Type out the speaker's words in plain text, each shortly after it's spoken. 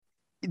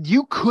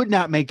You could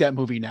not make that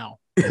movie now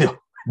Not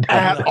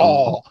at at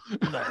all.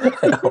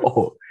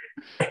 all.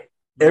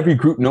 Every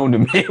group known to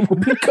man will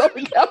be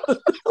coming out.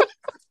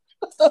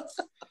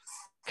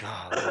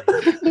 God.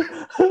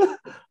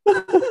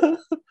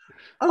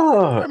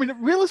 Oh, I mean,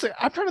 realistically,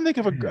 I'm trying to think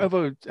of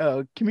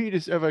a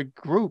community of a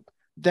group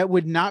that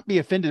would not be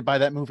offended by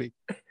that movie.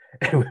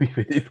 it would be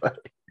really funny.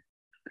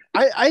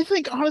 I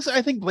think honestly,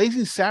 I think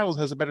Blazing Saddles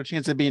has a better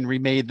chance of being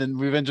remade than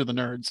Revenge of the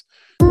Nerds.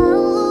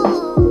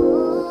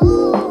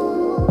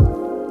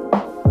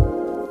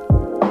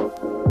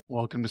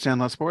 Welcome to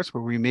Sandlot Sports,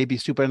 where we may be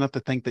stupid enough to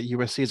think that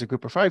USC is a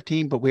Group of 5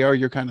 team, but we are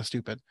your kind of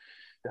stupid.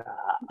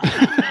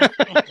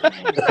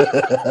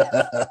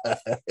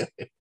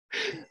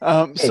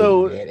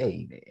 So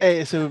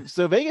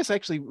Vegas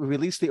actually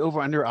released the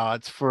over/under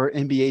odds for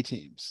NBA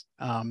teams.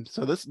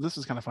 So this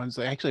is kind of fun.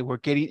 So actually, we're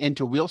getting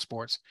into real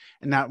sports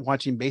and not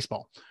watching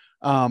baseball.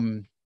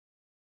 Now,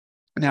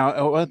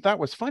 what I thought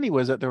was funny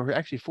was that there were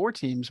actually 4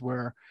 teams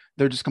where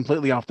they're just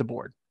completely off the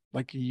board.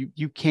 Like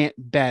you can't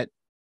bet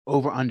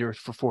over/under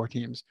for 4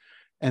 teams,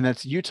 and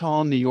that's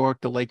Utah, New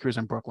York, the Lakers,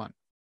 and Brooklyn.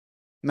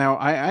 Now,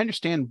 I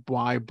understand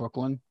why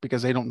Brooklyn,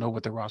 because they don't know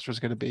what their roster is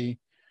going to be.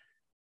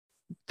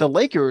 The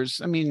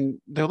Lakers, I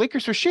mean, the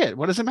Lakers are shit.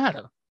 What does it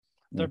matter?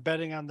 They're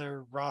betting on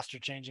their roster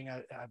changing.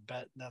 I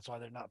bet that's why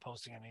they're not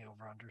posting any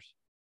over-unders.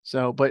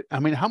 So, but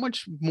I mean, how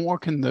much more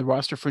can the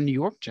roster for New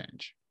York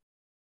change?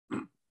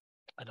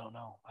 I don't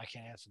know. I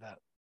can't answer that.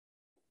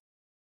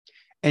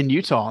 And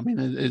Utah, I mean,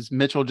 is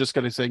Mitchell just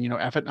going to say,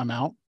 F it, I'm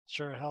out?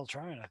 Sure hell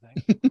trying, I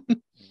think.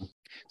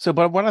 So,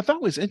 but what I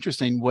thought was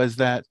interesting was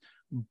that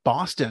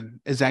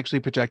Boston is actually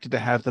projected to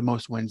have the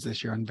most wins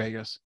this year in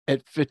Vegas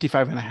at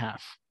 55.5.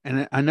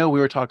 And I know we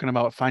were talking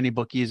about finding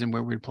bookies and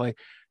where we'd play.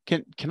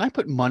 Can I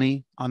put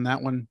money on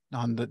that one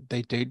on the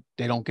they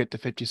don't get to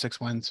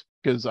 56 wins?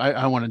 Because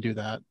I want to do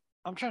that.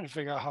 I'm trying to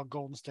figure out how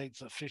Golden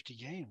State's at 50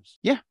 games.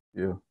 Yeah.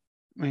 Yeah.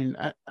 I mean,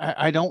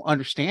 I don't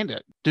understand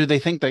it. Do they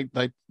think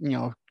that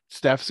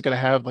Steph's gonna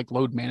have like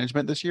load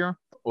management this year?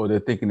 Or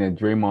they're thinking that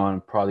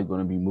Draymond probably going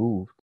to be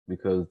moved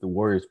because the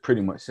Warriors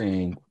pretty much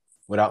saying,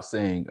 without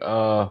saying,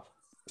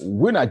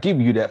 we're not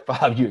giving you that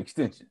 5-year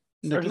extension.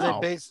 Or do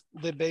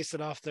they base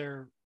it off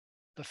the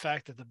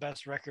fact that the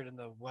best record in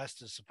the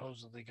West is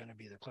supposedly going to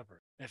be the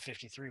Clippers at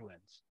 53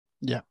 wins?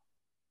 Yeah.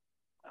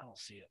 I don't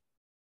see it.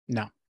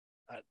 No.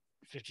 At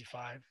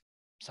 55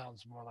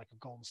 sounds more like a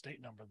Golden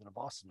State number than a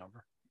Boston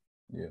number.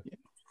 Yeah.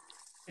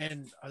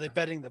 And are they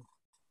betting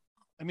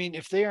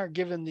if they aren't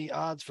given the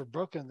odds for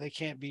Brooklyn, they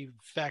can't be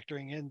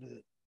factoring in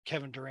the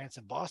Kevin Durant's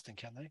in Boston,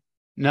 can they?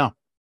 No.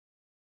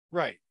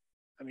 Right.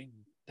 I mean,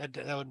 that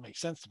would make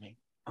sense to me.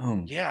 I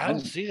don't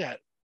see that.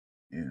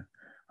 Yeah.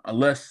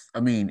 Unless,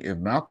 if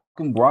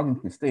Malcolm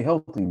Brogdon can stay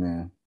healthy,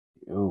 man.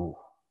 Ooh.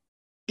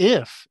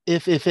 If.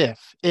 Yeah.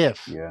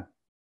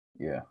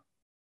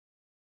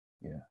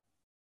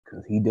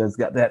 Because he does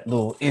got that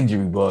little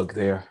injury bug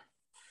there.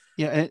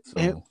 Yeah,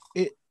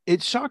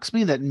 it shocks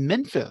me that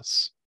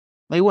Memphis,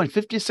 they won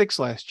 56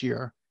 last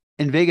year,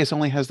 and Vegas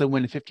only has them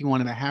win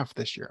 51.5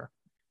 this year.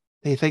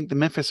 They think the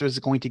Memphis is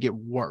going to get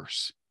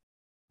worse.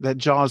 That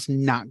Jaw's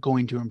not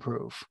going to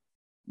improve.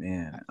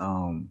 Man, I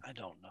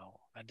don't know.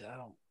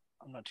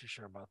 I'm not too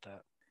sure about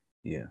that.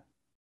 Yeah.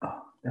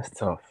 Oh, that's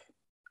tough.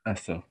 I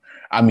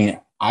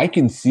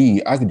can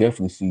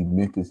definitely see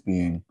Memphis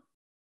being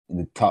in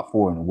the top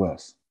 4 in the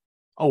West.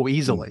 Oh,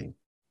 easily.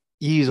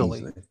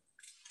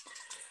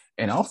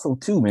 And also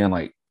too, man,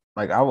 like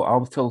I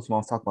was telling someone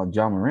I was talking about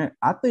Ja Morant.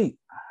 I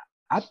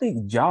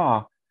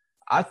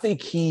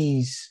think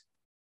he's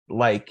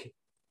like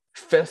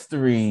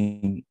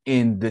festering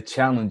in the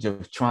challenge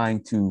of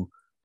trying to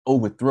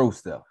overthrow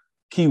stuff.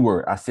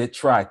 Keyword, I said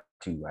try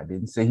to. I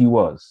didn't say he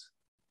was.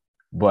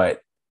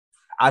 But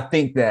I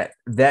think that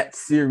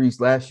series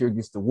last year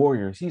against the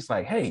Warriors, he's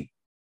like, hey,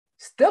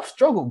 Steph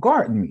struggled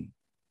guarding me.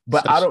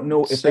 But I don't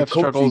know if Steph the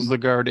coaching struggles to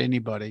guard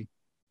anybody.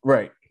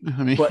 Right.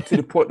 But to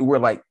the point where,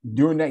 like,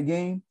 during that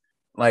game,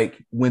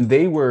 like when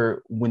they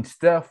were doing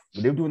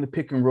the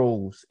pick and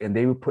rolls and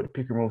they would put the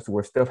pick and rolls to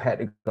where Steph had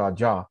to guard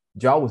Ja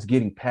was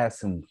getting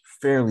past him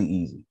fairly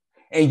easy.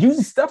 And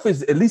usually Steph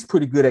is at least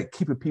pretty good at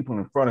keeping people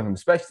in front of him,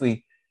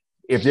 especially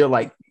if they're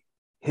like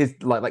his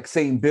like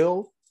same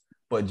build.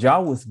 But Ja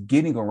was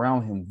getting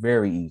around him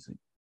very easy.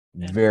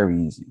 Very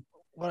easy.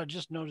 What I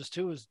just noticed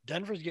too is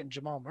Denver's getting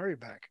Jamal Murray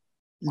back.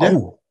 Yeah.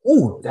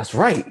 Oh, that's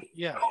right.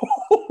 Yeah.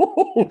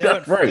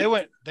 That's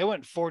right. They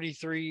went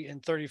 43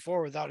 and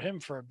 34 without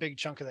him for a big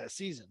chunk of that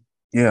season.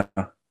 Yeah.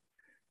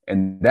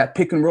 And that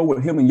pick and roll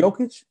with him and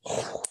Jokic.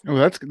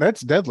 Oh,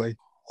 that's deadly.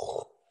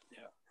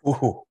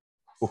 Yeah.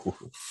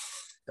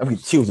 I mean,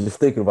 chills just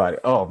thinking about it.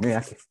 Oh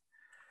man,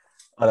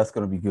 that's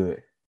gonna be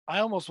good. I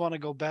almost want to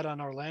go bet on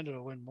Orlando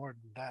to win more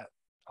than that.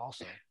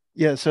 Also.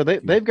 Yeah, so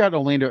they've got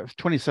Orlando at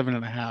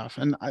 27.5,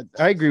 and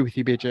I agree with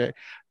you, BJ.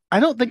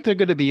 I don't think they're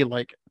going to be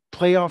like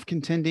playoff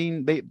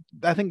contending.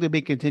 I think they'll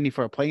be contending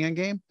for a play-in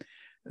game.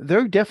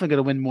 They're definitely going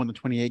to win more than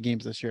 28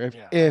 games this year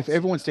if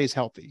everyone stays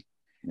healthy.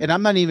 And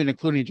I'm not even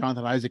including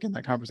Jonathan Isaac in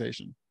that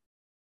conversation.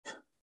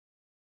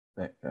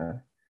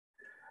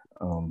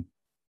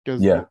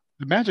 Because the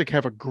Magic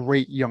have a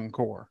great young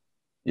core.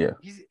 Yeah.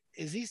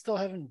 Is he still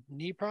having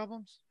knee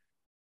problems?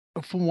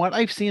 From what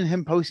I've seen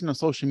him posting on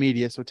social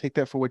media, so take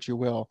that for what you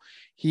will,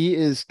 he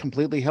is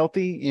completely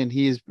healthy and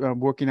he is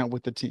working out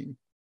with the team.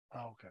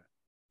 Oh, okay.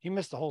 He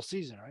missed the whole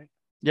season, right?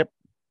 Yep.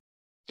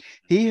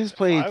 He has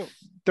played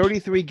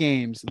 33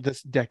 games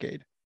this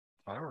decade.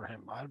 If I were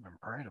him, I'd have been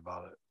praying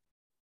about it.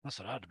 That's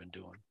what I'd have been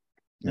doing.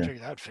 Yeah. I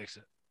figured that'd fix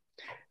it.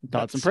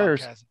 Thoughts and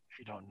prayers. If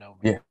you don't know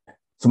me. Yeah.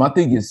 So my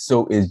thing is,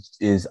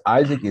 is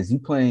Isaac, is he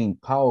playing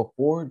power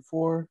forward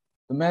for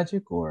the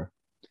Magic, or?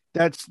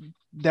 That's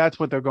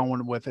what they're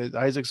going with. Is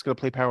Isaac's going to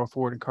play power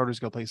forward and Carter's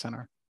going to play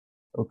center.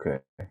 Okay.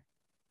 Yeah.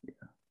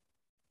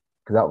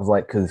 Because that was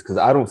like, because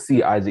I don't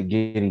see Isaac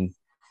getting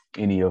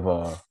any of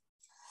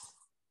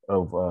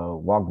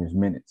Wagner's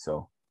minutes.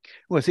 So.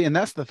 Well, see, and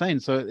that's the thing.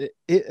 So,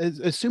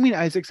 assuming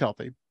Isaac's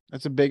healthy,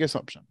 that's a big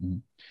assumption. Mm-hmm.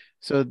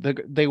 So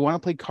they want to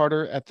play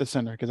Carter at the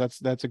center because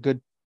that's a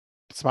good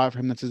spot for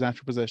him. That's his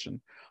natural position.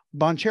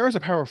 Bonchero's a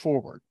power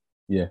forward.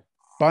 Yeah.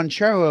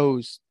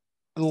 Bonchero's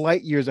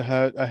light years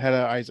ahead of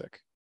Isaac.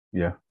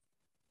 Yeah.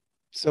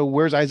 So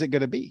where's Isaac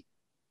going to be?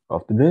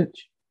 Off the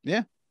bench.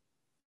 Yeah.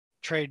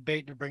 Trade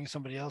bait to bring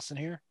somebody else in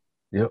here.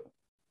 Yep.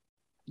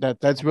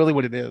 That's really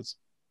what it is.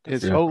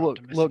 It's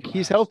look,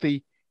 he's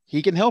healthy.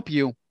 He can help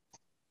you.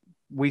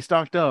 We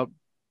stocked up.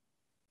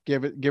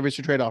 Give us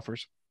your trade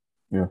offers.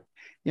 Yeah.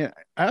 Yeah.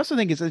 I also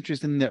think it's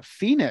interesting that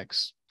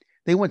Phoenix,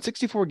 they won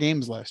 64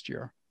 games last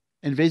year,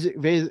 and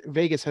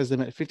Vegas has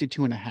them at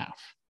 52.5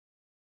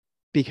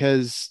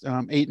 because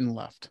Ayton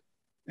left,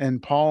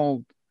 and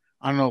Paul,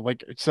 I don't know,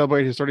 like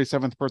celebrated his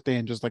 37th birthday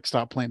and just like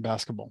stopped playing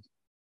basketball.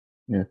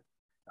 Yeah.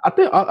 I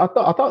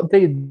thought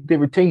they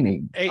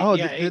retained Ayton.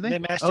 Did they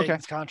matched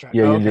Ayton's contract.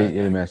 Yeah,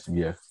 they matched him.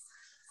 Yeah,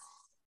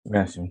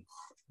 matched him.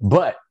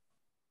 But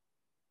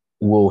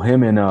will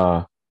him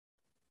and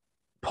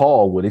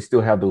Paul, will they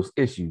still have those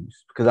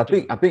issues? Because I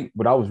think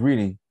what I was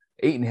reading,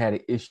 Ayton had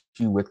an issue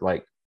with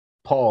like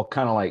Paul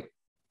kind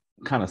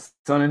of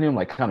sunning him,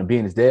 like kind of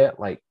being his dad,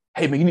 like,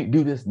 hey man, you need to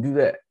do this and do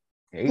that.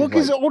 Look,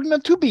 he's old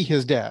enough to be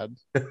his dad.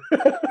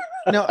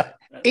 Now,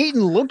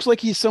 Ayton looks like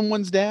he's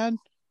someone's dad.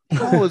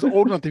 Paul is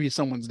old enough to be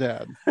someone's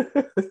dad.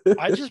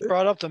 I just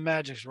brought up the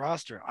Magic's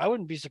roster. I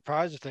wouldn't be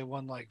surprised if they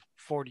won like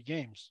 40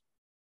 games.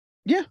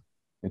 Yeah.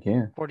 They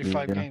can.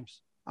 45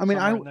 games. I mean,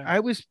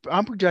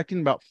 I'm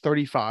projecting about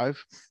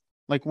 35.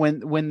 Like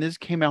when this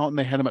came out and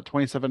they had him at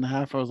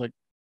 27.5, I was like,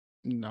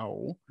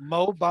 no.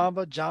 Mo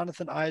Bamba,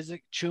 Jonathan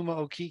Isaac,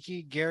 Chuma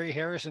Okeke, Gary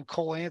Harris, and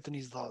Cole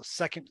Anthony's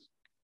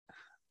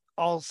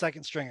all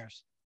second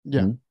stringers.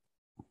 Yeah.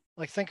 Mm-hmm.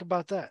 Like, think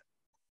about that.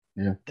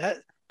 Yeah.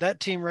 That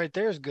team right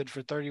there is good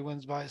for 30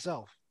 wins by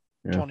itself.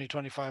 Yeah. 20,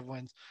 25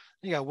 wins.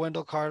 You got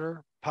Wendell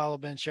Carter, Paolo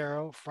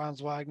Banchero,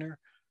 Franz Wagner,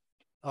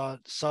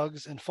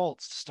 Suggs, and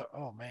Fultz.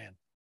 Oh, man.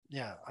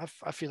 Yeah,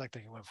 I feel like they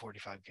can win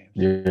 45 games.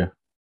 Yeah.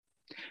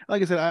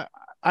 Like I said,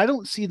 I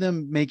don't see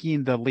them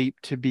making the leap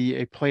to be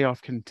a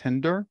playoff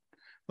contender.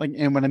 Like,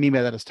 and what I mean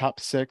by that is top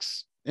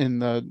 6 in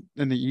the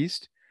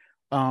East.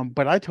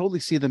 But I totally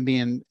see them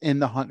being in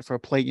the hunt for a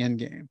play-in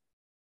game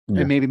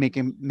and maybe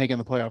making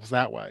the playoffs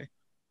that way.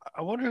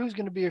 I wonder who's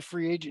going to be a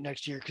free agent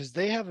next year, because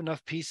they have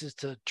enough pieces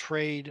to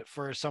trade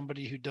for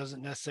somebody who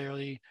doesn't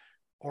necessarily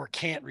or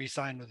can't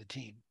re-sign with a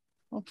team.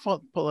 I'll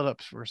pull it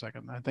up for a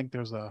second. I think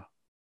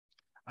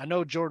I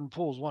know Jordan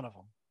Poole's one of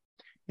them.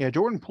 Yeah,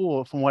 Jordan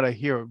Poole, from what I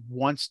hear,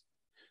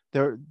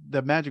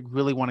 the Magic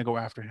really want to go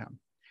after him.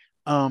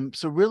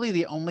 So really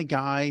the only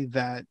guy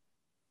that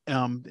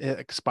it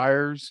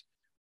expires,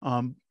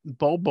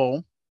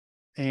 Bol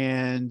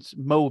and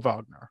Mo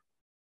Wagner.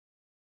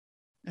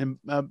 And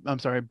I'm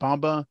sorry,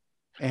 Bamba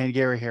and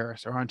Gary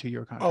Harris are on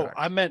 2-year contracts.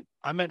 Oh,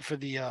 I meant for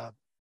the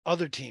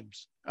other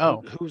teams.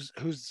 Oh,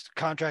 whose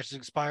contract is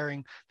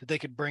expiring that they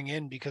could bring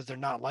in because they're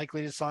not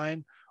likely to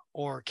sign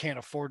or can't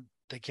afford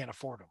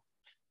them.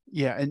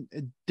 Yeah,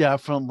 and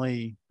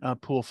definitely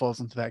Poole falls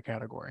into that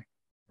category.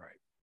 Right.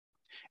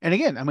 And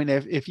again, I mean,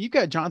 if you've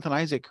got Jonathan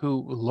Isaac,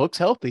 who looks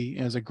healthy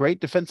and is a great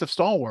defensive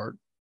stalwart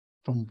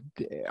from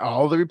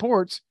all the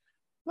reports,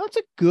 that's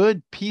a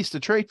good piece to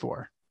trade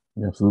for.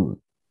 Yeah, absolutely.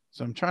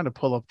 So I'm trying to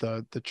pull up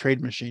the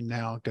trade machine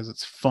now because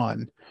it's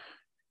fun.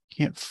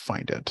 Can't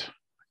find it.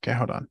 Okay,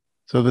 hold on.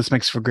 So this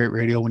makes for great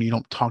radio when you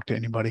don't talk to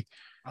anybody.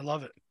 I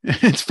love it.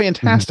 It's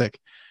fantastic.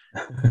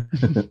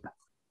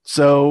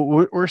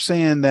 So we're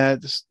saying that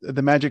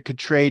the Magic could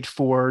trade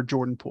for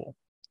Jordan Poole.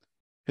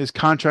 His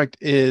contract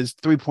is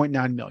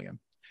 $3.9 million.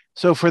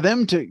 So for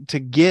them to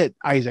get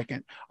Isaac,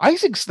 and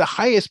Isaac's the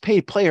highest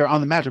paid player on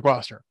the Magic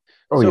roster.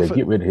 Oh, so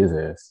get rid of his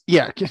ass.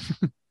 Yeah.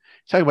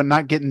 Talk about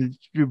not getting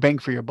your bang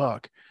for your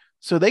buck.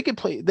 So they could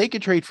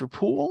trade for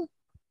Poole.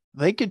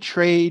 They could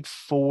trade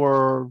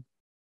for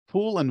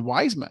Poole and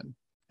Wiseman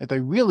if they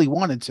really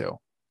wanted to.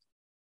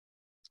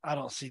 I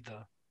don't see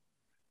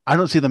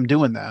them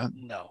doing that.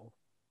 No.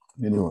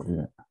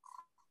 Yeah.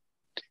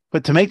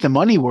 But to make the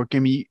money work, I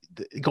mean,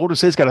 Golden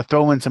State's got to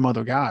throw in some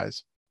other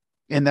guys.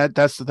 And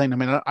that's the thing. I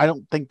mean, I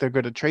don't think they're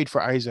going to trade for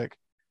Isaac,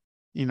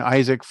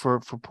 Isaac for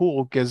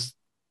Poole, because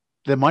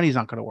the money's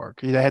not going to work.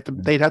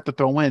 They'd have to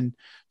throw in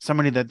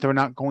somebody that they're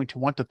not going to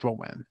want to throw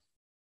in.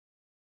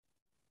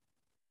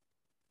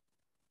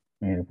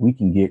 Man, if we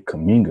can get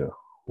Kuminga,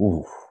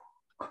 ooh.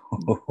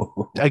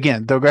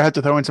 Again, they're going to have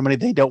to throw in somebody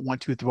they don't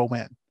want to throw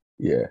in.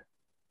 Yeah.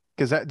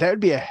 Because that would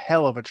be a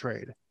hell of a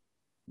trade.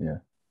 Yeah.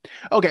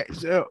 Okay,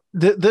 so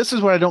this is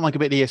what I don't like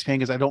about ESPN,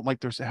 because I don't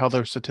like how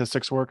their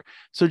statistics work.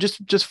 So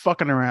just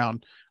fucking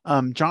around.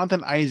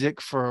 Jonathan Isaac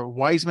for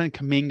Wiseman,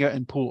 Kuminga,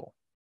 and Poole.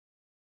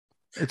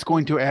 It's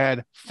going to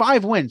add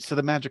 5 wins to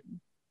the Magic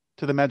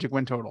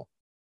win total.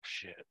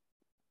 Shit.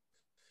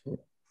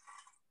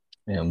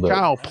 Man, look.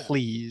 Kyle,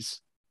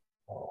 please.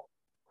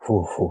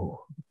 Oh.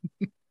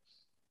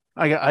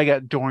 I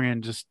got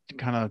Dorian just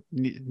kind of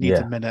needs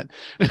a minute.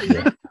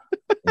 Yeah.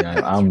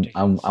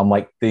 I'm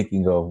like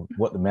thinking of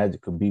what the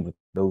Magic could be with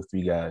those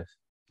 3 guys.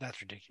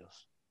 That's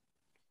ridiculous.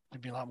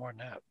 It'd be a lot more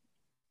than that.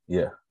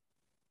 Yeah.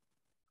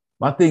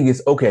 My thing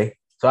is, okay,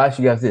 so I ask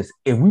you guys this.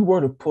 If we were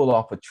to pull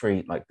off a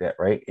trade like that,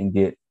 right, and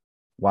get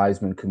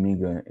Wiseman,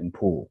 Kuminga, and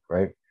Poole,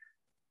 right,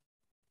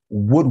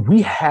 would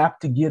we have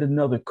to get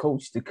another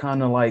coach to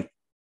kind of like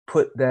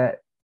put that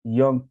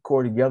young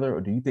core together,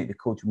 or do you think the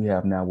coach we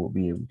have now will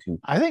be able to?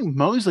 I think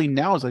Mosley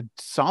now is a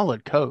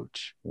solid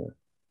coach. Yeah.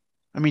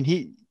 I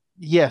mean,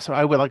 so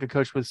I would like a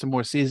coach with some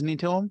more seasoning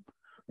to him.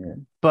 Yeah.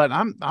 But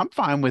I'm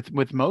fine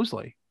with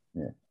Mosley.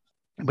 Yeah.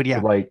 But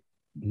yeah, like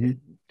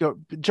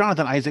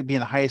Jonathan Isaac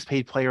being the highest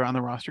paid player on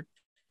the roster,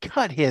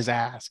 cut his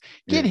ass.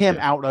 Get him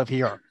out of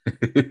here.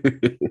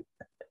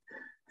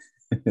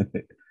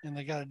 And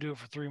they got to do it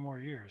for 3 more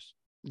years.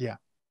 Yeah.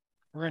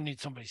 We're going to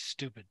need somebody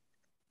stupid.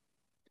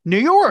 New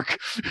York.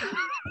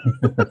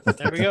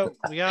 There we go.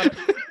 We got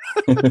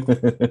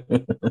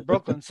it.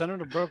 Brooklyn. Send him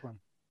to Brooklyn.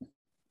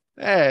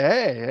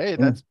 Hey.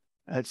 Let's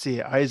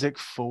see. Isaac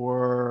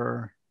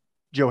for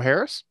Joe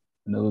Harris.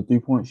 Another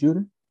 3-point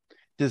shooter.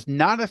 Does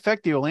not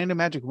affect the Orlando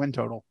Magic win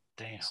total.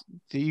 Damn.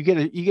 So you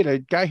get a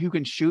guy who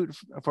can shoot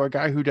for a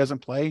guy who doesn't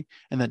play,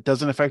 and that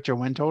doesn't affect your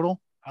win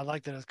total. I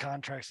like that his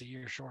contract's a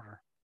year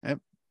shorter. Yep.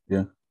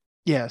 Yeah.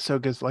 Yeah. So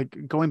because like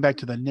going back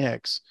to the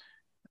Knicks,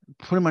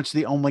 pretty much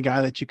the only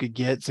guy that you could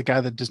get is a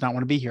guy that does not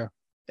want to be here.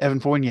 Evan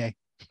Fournier.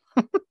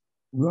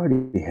 We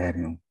already had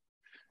him.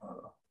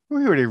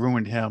 We already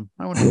ruined him.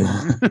 How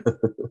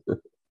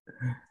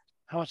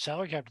much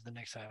salary cap did the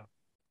Knicks have?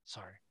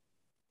 Sorry.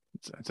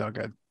 It's all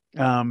good.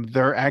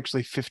 They're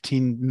actually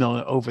 15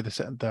 million over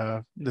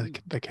the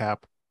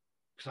cap.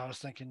 Because I was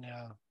thinking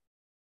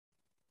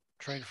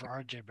trade for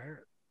RJ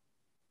Barrett.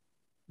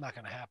 Not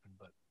going to happen,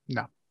 but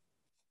no,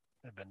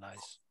 it'd been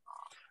nice.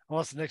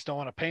 Unless the Knicks don't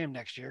want to pay him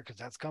next year, because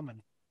that's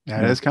coming.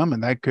 That is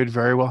coming. That could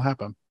very well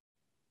happen.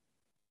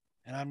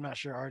 And I'm not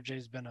sure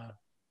RJ's been a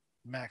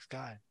max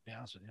guy, to be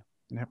honest with you.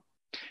 Yep.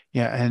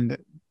 Yeah, and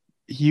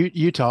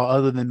Utah,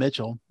 other than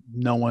Mitchell,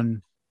 no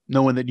one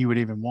that you would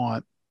even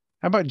want.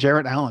 How about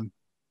Jarrett Allen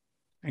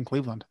in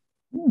Cleveland?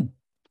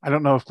 I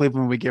don't know if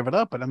Cleveland would give it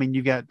up, but I mean,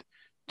 you got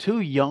 2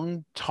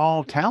 young,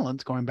 tall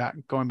talents going back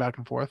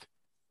and forth.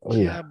 Oh,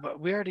 yeah, but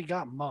we already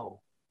got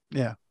Mo.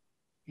 Yeah.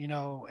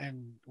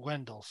 And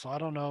Wendell. So I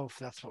don't know if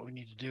that's what we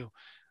need to do.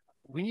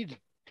 We need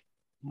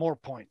more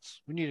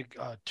points. We need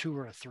a 2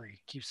 or a 3.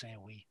 Keep saying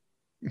we.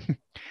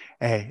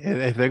 Hey,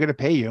 if they're going to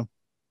pay you.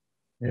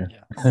 Yeah.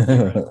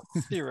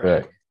 You're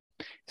right.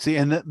 See,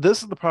 and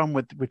this is the problem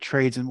with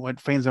trades, and what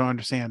fans don't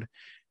understand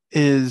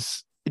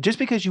is just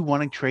because you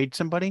want to trade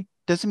somebody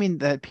doesn't mean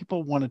that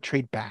people want to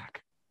trade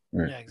back.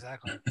 Right. Yeah,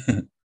 exactly.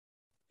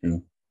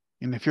 And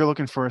if you're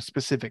looking for a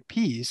specific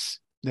piece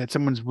that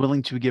someone's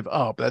willing to give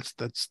up, that's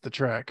the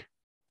trick.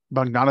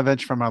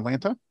 Bogdanovich from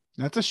Atlanta,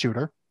 that's a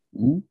shooter.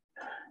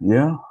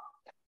 Yeah.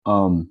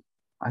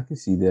 I can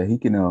see that. He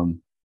can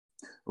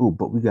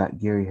but we got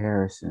Gary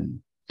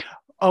Harrison.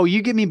 Oh,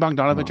 you give me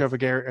Bogdanovich over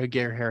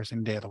Gary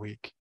Harrison day of the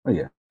week. Oh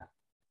yeah.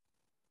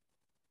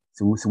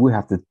 So we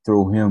have to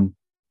throw him.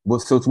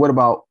 So what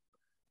about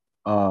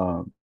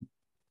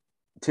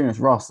Terrence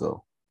Ross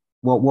though?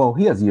 Well,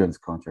 he has a year in his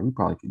contract. We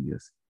probably can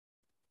just.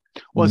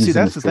 Well, see,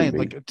 that's the thing.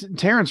 Like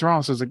Terrence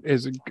Ross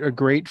is a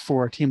great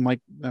for a team like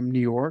New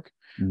York,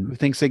 who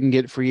thinks they can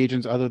get free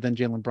agents other than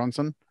Jalen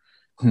Brunson.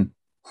 And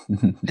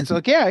so,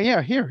 like,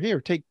 yeah,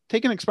 here, take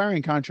an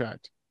expiring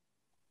contract.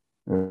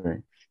 All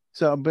right.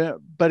 So,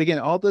 but again,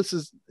 all this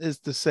is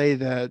to say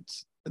that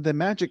the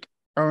Magic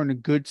are in a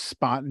good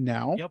spot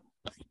now. Yep,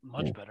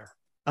 much better.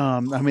 I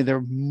mean, they're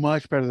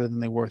much better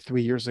than they were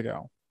 3 years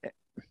ago.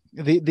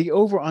 The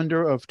over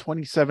under of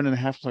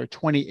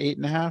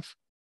 28.5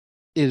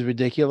 is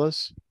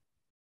ridiculous.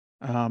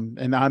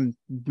 And I'm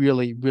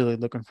really, really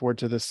looking forward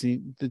to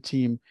the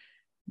team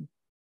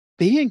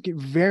being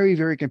very,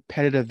 very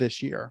competitive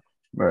this year.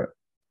 Right.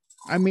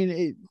 I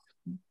mean,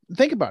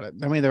 think about it.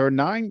 I mean,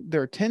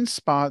 there are 10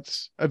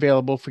 spots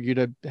available for you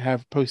to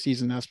have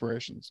postseason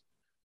aspirations.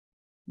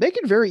 They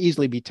could very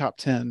easily be top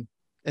 10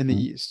 in the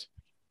East.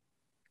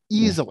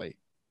 Easily.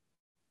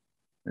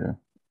 Yeah,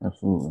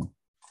 absolutely.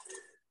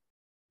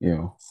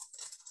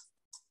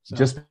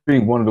 Just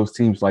being one of those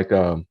teams like,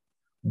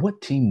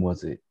 what team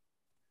was it?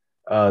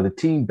 The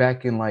team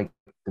back in like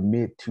the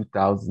mid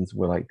 2000s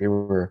were like they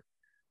were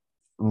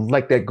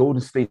like that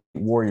Golden State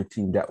Warrior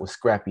team that was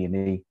scrappy and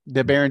they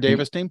The Baron beat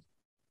Davis team.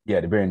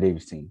 yeah the Baron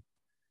Davis team.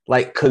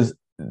 Like because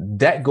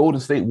that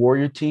Golden State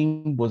Warrior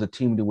team was a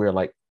team to where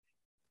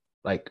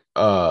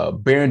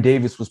Baron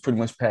Davis was pretty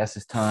much past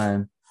his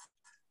time,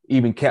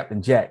 even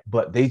Captain Jack,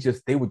 but they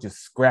were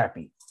just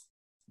scrappy.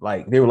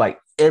 Like they were like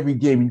every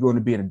game you're going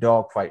to be in a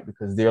dogfight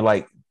because they're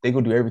like they're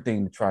gonna do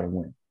everything to try to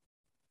win.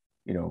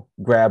 You know,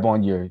 grab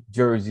on your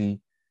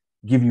jersey,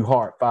 give you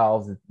hard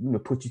fouls,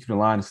 and put you to the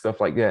line and stuff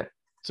like that.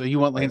 So you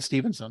want Lance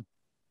Stevenson?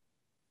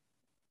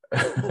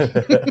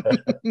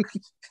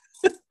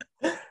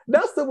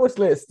 Not so much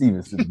Lance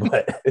Stevenson,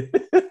 but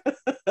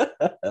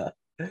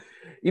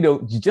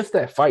just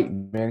that fight,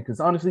 man.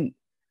 Because honestly,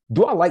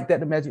 do I like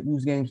that the Magic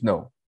lose games?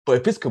 No. But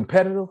if it's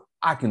competitive,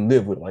 I can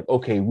live with it. Like,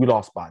 okay, we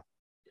lost by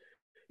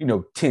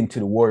 10 to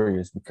the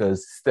Warriors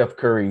because Steph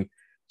Curry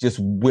just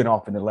went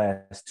off in the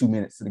last 2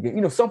 minutes of the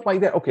game. Something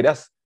like that. Okay,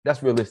 that's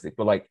realistic.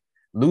 But like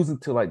losing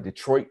to like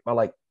Detroit by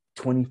like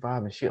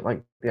 25 and shit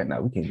like that.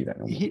 No, we can't do that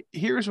no more.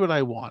 Here's what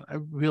I want.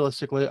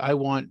 Realistically, I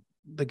want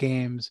the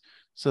games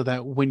so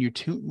that when you're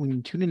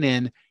tuning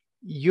in,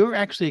 you're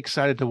actually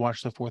excited to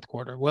watch the fourth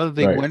quarter, whether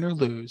they win or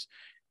lose.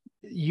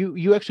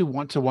 You actually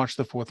want to watch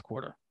the fourth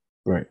quarter.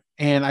 Right.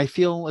 And I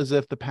feel as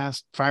if the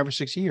past 5 or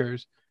 6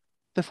 years,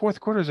 the fourth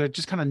quarters are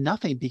just kind of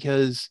nothing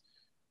because,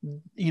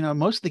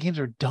 most of the games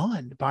are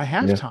done by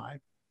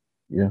halftime.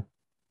 Yeah.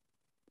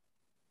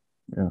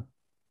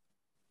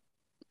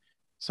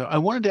 So I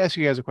wanted to ask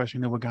you guys a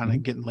question. We're kind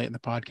of getting late in the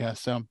podcast.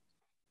 So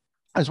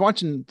I was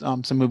watching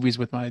some movies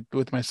with my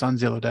sons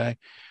the other day.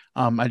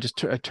 I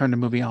just I turned a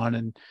movie on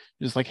and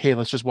just like, hey,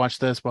 let's just watch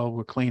this while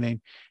we're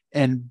cleaning.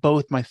 And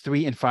both my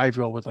 3 and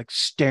 5-year-old was like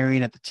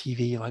staring at the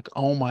TV, like,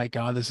 oh my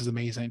God, this is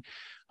amazing.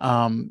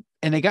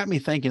 And it got me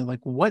thinking,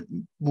 like, what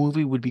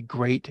movie would be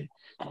great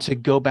to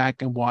go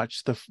back and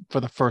watch for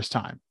the first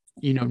time?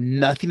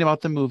 Nothing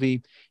about the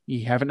movie.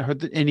 You haven't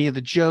heard any of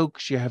the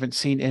jokes. You haven't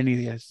seen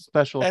any of the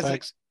special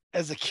effects.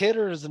 As a kid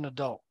or as an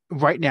adult?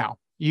 Right now.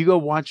 You go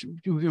watch,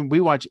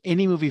 we watch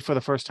any movie for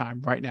the first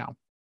time right now.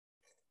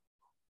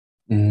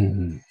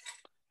 Mm-hmm.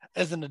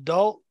 As an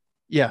adult?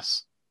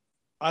 Yes.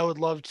 I would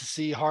love to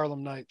see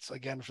Harlem Nights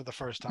again for the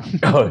first time.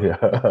 Oh, yeah.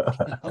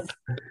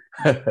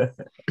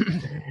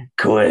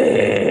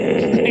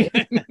 Quick.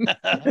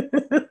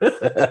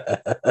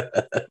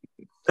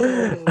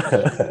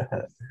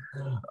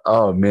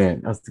 Oh,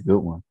 man. That's a good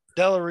one.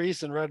 Della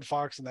Reese and Red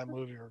Fox in that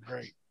movie were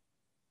great.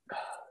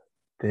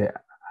 Yeah.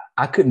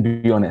 I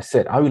couldn't be on that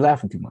set. I'll be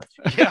laughing too much.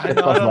 Yeah, I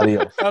know. I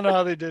don't know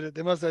how they did it.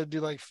 They must have to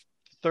do like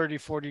 30,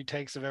 40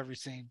 takes of every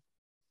scene.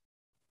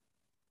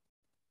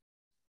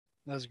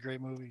 That was a great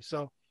movie.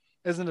 So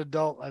as an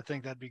adult, I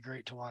think that'd be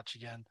great to watch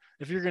again.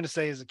 If you're going to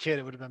say as a kid,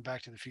 it would have been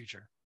Back to the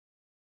Future.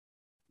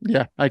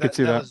 Yeah, I could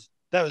see that.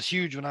 That was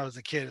huge when I was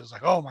a kid. It was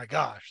like, oh my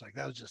gosh, like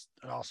that was just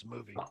an awesome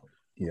movie.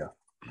 Yeah.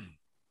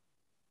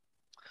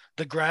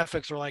 The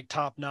graphics were like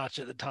top notch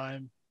at the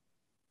time.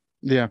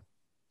 Yeah.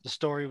 The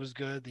story was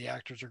good. The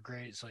actors are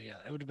great. So yeah,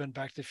 it would have been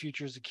Back to the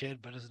Future as a kid,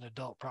 but as an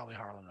adult, probably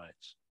Harlem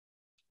Nights.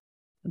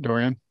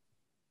 Dorian?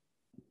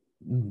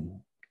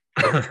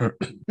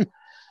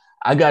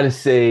 I got to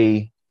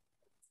say,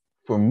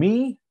 for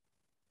me,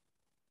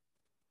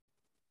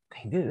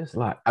 they did this a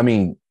lot. I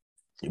mean,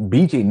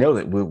 BJ nailed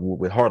it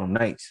with Harlem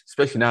Nights,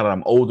 especially now that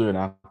I'm older and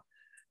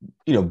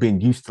I've,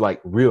 been used to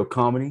like real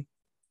comedy.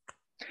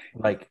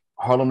 Like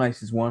Harlem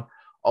Nights is one.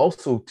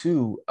 Also,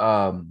 too,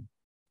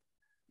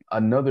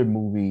 another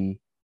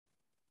movie,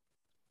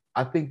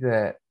 I think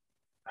that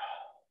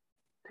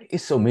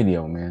it's so many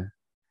of them, man.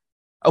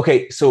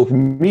 Okay, so for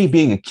me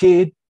being a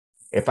kid,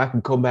 if I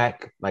can come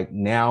back like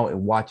now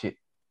and watch it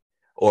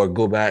or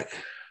go back,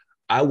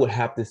 I would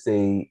have to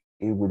say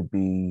it would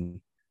be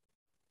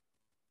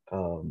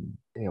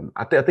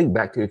I think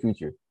Back to the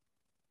Future.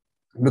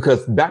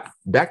 Because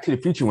back to the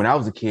Future when I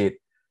was a kid,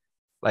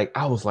 like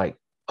I was like,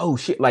 oh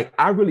shit, like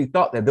I really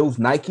thought that those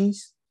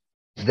Nikes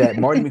that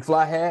Marty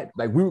McFly had,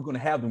 like we were gonna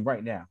have them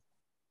right now.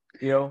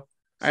 So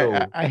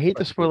I hate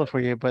to spoil it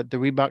for you, but the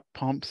Reebok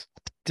pumps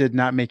did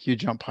not make you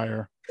jump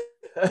higher.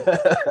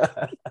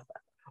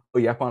 Oh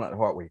yeah, I found out the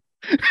hard way.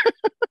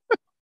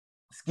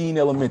 Skiing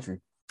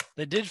Elementary.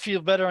 They did feel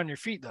better on your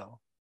feet though.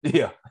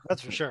 Yeah.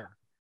 That's for sure.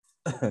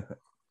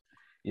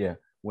 Yeah.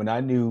 When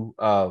I knew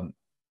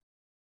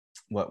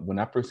when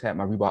I first had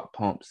my Reebok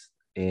pumps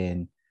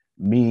and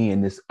me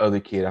and this other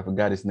kid, I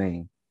forgot his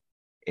name,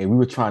 and we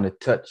were trying to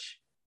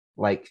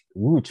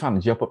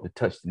jump up to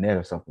touch the net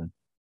or something.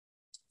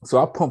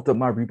 So I pumped up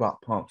my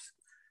Reebok pumps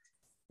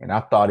and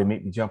I thought it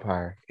made me jump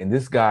higher. And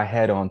this guy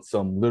had on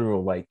some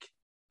literal like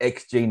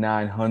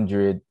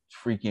XJ900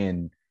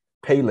 freaking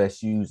Payless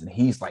shoes, and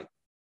he's like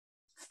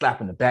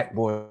slapping the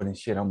backboard and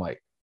shit. I'm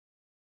like,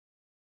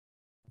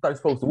 I thought it was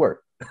supposed to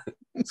work.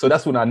 So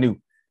that's when I knew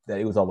that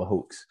it was all a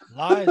hoax.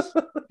 Lies.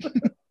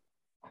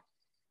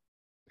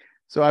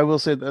 So I will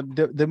say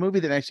the movie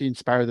that actually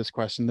inspired this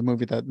question, the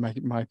movie that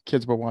my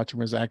kids were watching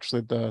was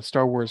actually the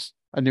Star Wars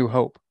A New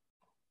Hope.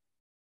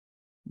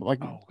 Like,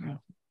 Oh, okay.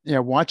 yeah,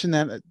 watching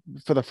that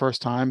for the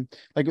first time,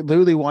 like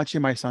literally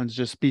watching my sons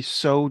just be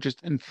so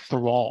just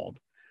enthralled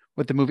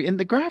with the movie. And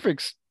the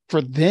graphics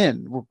for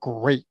then were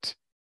great.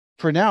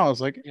 For now, I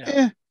was like,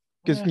 Yeah.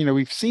 because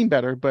we've seen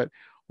better, but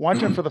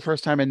watching it for the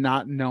first time and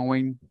not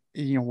knowing,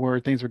 where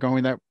things were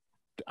going, that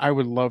I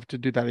would love to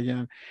do that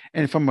again.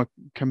 And from a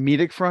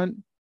comedic front,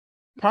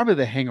 probably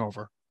The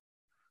Hangover.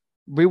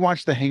 We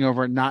watched The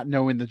Hangover not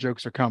knowing the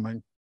jokes are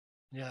coming.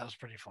 Yeah, that was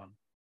pretty fun.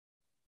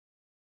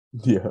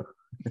 Yeah.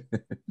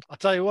 I'll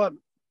tell you what,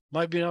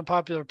 might be an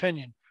unpopular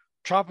opinion.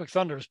 Tropic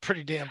Thunder is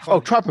pretty damn funny.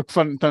 Oh, Tropic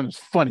Thunder is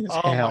funny as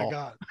Oh hell. my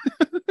god.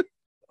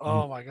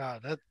 Oh my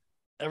god. That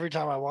every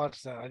time I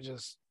watch that, I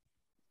just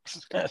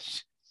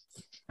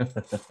I'm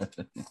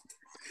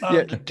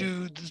the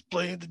dude that's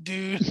playing the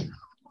dude.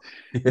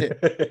 Yeah.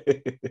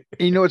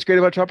 And you know what's great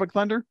about Tropic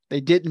Thunder?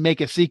 They didn't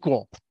make a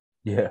sequel.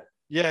 Yeah.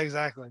 Yeah,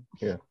 exactly.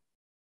 Yeah.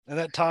 And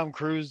that Tom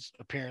Cruise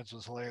appearance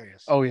was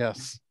hilarious. Oh,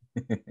 yes.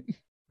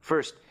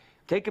 First,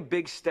 take a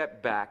big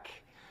step back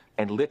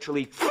and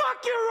literally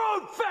fuck your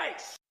own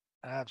face.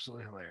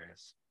 Absolutely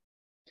hilarious.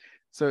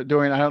 So,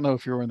 Dorian, I don't know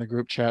if you were in the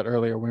group chat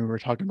earlier when we were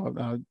talking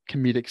about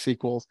comedic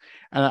sequels,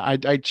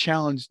 and I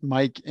challenged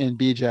Mike and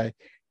BJ,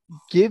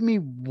 give me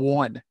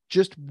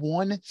just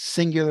one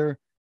singular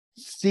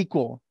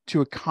sequel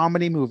to a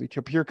comedy movie, to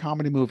a pure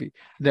comedy movie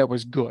that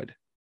was good.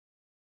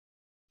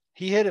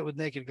 He hit it with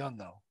Naked Gun,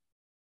 though.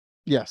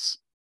 Yes.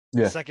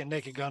 Yeah. The second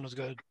Naked Gun was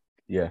good.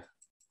 Yeah,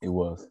 it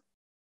was.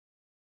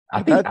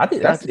 I think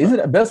that's is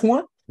it the best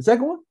one? The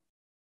second one?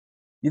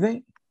 You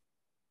think?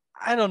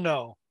 I don't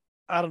know.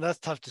 That's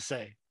tough to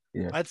say.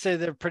 Yeah. I'd say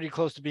they're pretty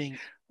close to being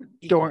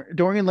equal,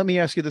 Dorian, let me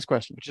ask you this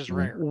question, which is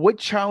rare. What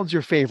child's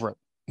your favorite?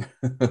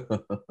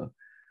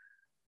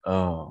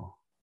 Oh,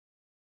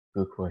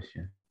 good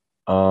question.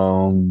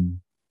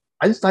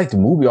 I just like the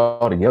movie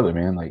altogether,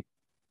 man. Like,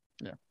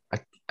 yeah,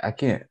 I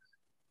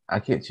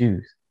can't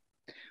choose.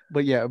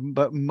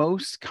 But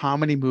most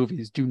comedy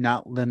movies do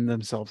not lend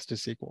themselves to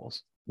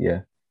sequels.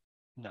 Yeah.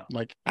 No.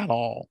 Like at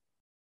all.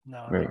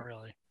 No, right. Not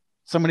really.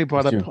 Somebody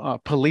brought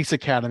up Police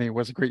Academy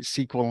was a great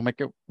sequel. I'm like,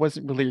 it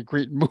wasn't really a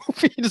great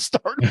movie to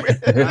start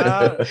with.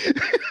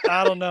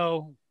 I don't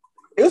know.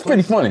 It was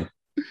pretty funny.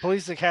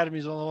 Police Academy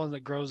is the only one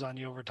that grows on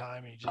you over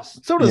time. You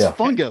just so does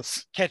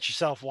Fungus. Catch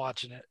yourself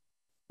watching it.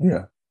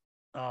 Yeah.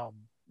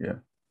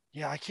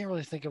 Yeah, I can't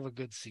really think of a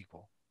good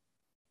sequel.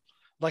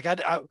 Like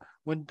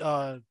when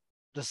the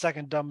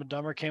second Dumb and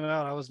Dumber came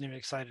out, I wasn't even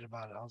excited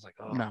about it. I was like,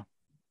 oh no.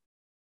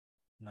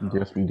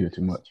 Just we do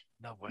too much.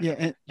 No way.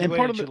 Yeah, and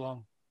part of too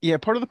long. Yeah,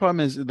 part of the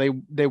problem is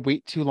they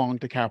wait too long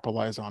to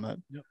capitalize on it.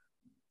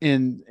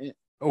 Yep.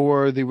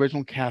 Or the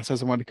original cast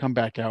doesn't want to come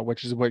back out,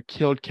 which is what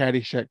killed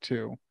Caddyshack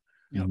 2.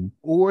 Yep.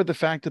 Or the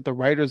fact that the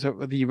writers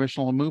of the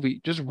original movie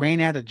just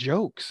ran out of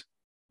jokes.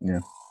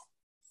 Yeah.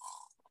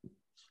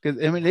 Because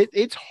I mean,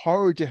 it's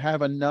hard to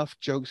have enough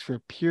jokes for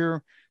a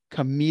pure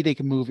comedic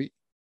movie,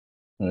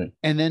 right,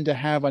 and then to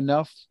have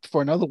enough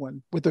for another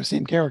one with those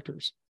same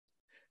characters.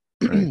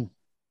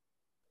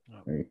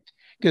 Right.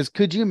 Because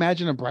could you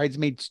imagine a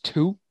Bridesmaids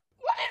 2? What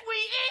did we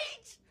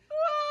eat?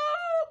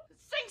 Oh,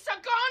 sinks a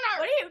goner.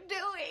 What are you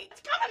doing?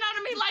 It's coming out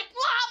of me like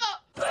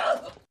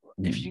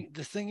lava.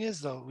 The thing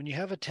is though, when you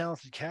have a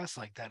talented cast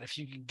like that, if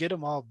you can get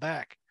them all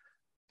back,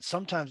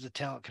 sometimes the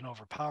talent can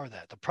overpower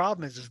that. The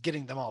problem is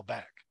getting them all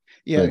back.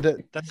 Yeah,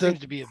 that seems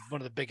to be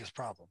one of the biggest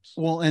problems.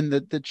 Well, and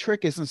the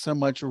trick isn't so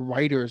much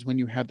writers when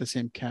you have the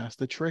same cast.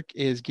 The trick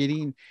is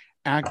getting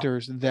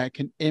actors that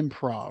can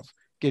improv,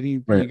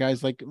 getting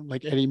guys like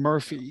Eddie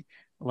Murphy,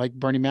 like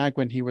Bernie Mac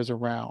when he was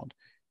around,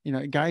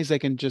 guys that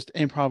can just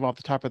improv off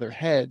the top of their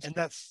heads. And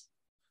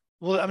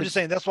I'm just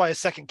saying that's why a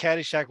second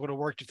Caddyshack would have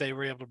worked if they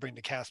were able to bring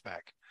the cast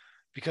back,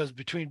 because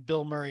between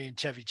Bill Murray and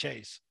Chevy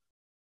Chase,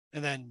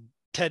 and then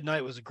Ted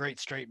Knight was a great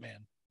straight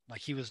man.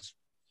 Like he was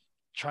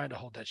trying to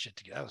hold that shit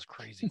together. That was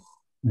crazy.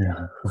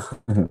 Yeah.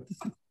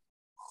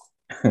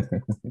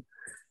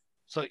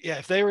 So yeah,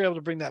 if they were able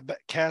to bring that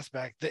cast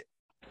back,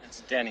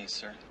 it's Denny,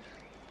 sir.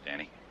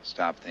 Denny,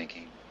 stop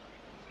thinking.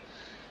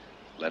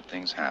 Let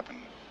things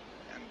happen,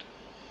 and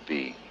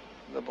be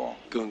the ball.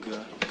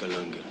 Gunga,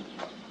 galunga.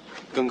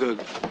 Gunga,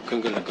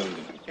 gunga,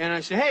 gunga. And I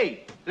said,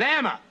 hey,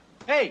 Lama,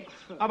 hey,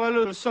 how about a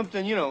little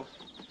something,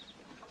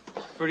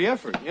 for the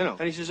effort,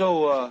 And he says, there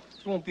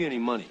won't be any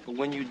money. But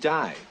when you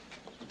die,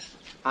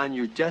 on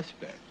your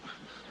deathbed,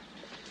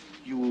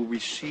 you will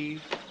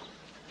receive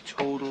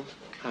total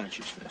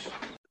consciousness.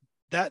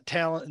 That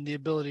talent and the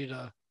ability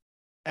to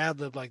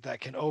ad-lib like that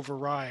can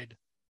override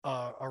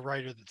a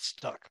writer that's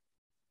stuck.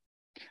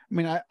 I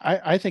mean,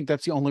 I think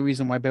that's the only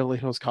reason why Beverly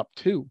Hills Cop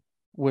 2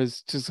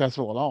 was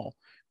successful at all,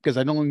 because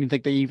I don't even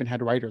think they even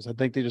had writers. I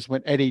think they just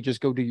went, Eddie,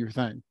 just go do your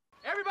thing.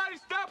 Everybody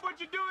stop what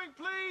you're doing,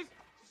 please.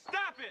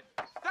 Stop it.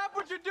 Stop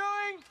what you're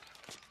doing.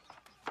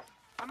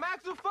 I'm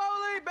Axel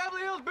Foley,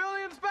 Beverly Hills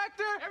Building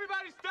Inspector.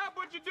 Everybody stop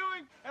what you're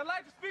doing. I'd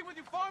like to speak with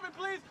your foreman,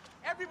 please.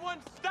 Everyone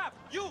stop.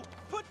 You,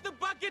 put the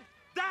bucket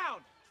down.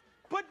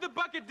 Put the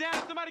bucket lock it down.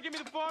 Somebody give me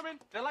the foreman.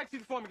 I'd like to see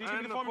the foreman. Can you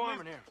give me the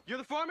foreman, please? You're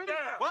the foreman?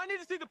 Yeah. Well, I need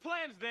to see the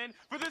plans then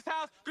for this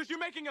house because you're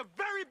making a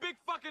very big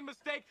fucking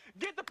mistake.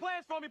 Get the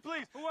plans for me,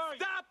 please. Who are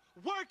you? Stop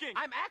working.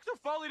 I'm Axel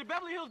Foley, the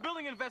Beverly Hills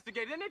building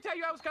investigator. Didn't they tell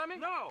you I was coming?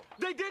 No.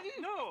 They didn't?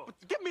 No.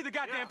 Give me the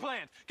goddamn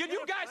plans. Can Give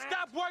you me the guys plan.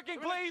 stop working,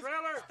 Give me the please?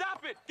 trailer.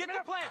 Stop it. Get Give me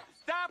the the- plan.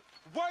 Stop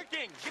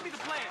working. Give me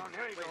the plan.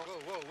 Here you go.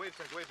 Whoa, wait a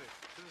second,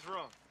 This is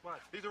wrong. What?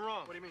 These are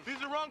wrong. What do you mean? These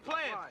are the wrong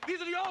plans. Why?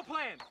 These are the old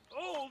plans.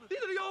 Old? These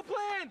are the old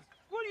plans.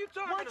 What are you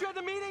talking Weren't you at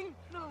about? the meeting?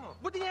 No.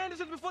 With the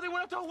Andersons before they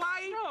went up to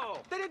Hawaii?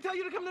 No. They didn't tell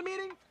you to come to the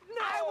meeting? No.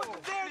 I was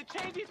there to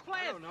change these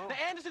plans. I don't know. The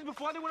Andersons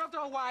before they went up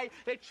to Hawaii,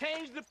 they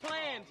changed the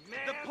plans. Oh,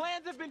 man. The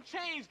plans have been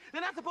changed.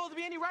 They're not supposed to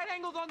be any right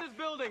angles on this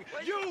building.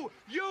 Wait.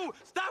 You,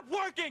 stop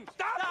working.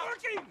 Stop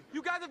working.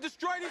 You guys have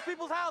destroyed these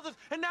people's houses,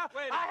 and now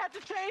Wait. I have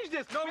to change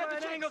this. No We have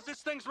to right change- angles. This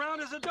thing's round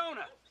as a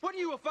donut. What are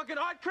you, a fucking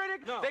art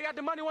critic? No. They got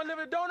the money, want to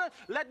live in a donut?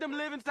 Let them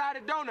live inside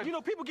a donut. You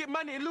know, people get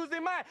money and lose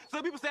their mind.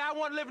 So people say, I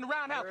want to live in a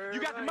roundhouse. You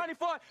got the Right. money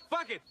for it?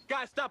 Fuck it.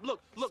 Guys, stop.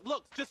 Look.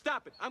 Just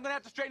stop it. I'm going to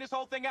have to straighten this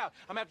whole thing out.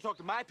 I'm going to have to talk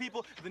to my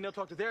people, and then they'll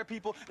talk to their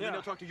people, and then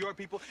they'll talk to your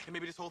people, and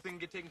maybe this whole thing will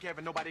get taken care of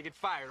and nobody gets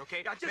fired, okay?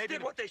 I just Maybe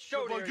did what they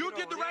showed Well, here, you you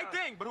did know, the right yeah.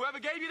 thing, but whoever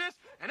gave you this,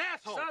 an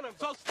asshole. Son of a-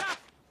 So stop.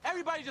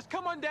 Everybody just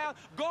come on down,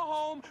 go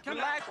home,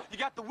 relax. You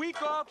got the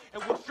week off,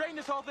 and we'll straighten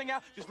this whole thing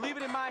out. Just leave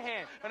it in my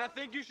hand. And I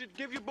think you should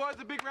give your boys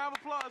a big round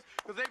of applause,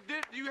 because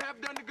you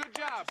have done a good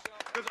job.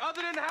 Because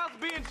other than the house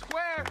being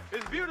square,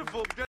 it's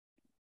beautiful.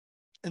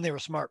 And they were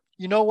smart.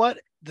 You know what?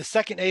 The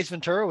second Ace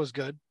Ventura was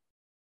good.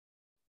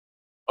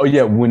 Oh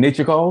yeah, when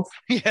nature calls.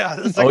 Yeah.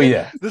 Oh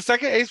yeah, The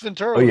second Ace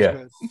Ventura Oh, was yeah.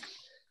 good.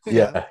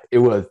 yeah. It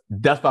was.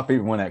 That's my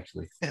favorite one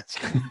actually.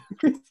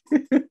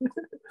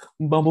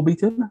 Bumblebee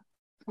too.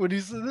 When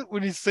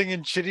he's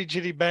singing "Chitty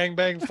Chitty Bang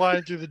Bang"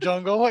 flying through the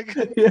jungle, like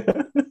Yeah.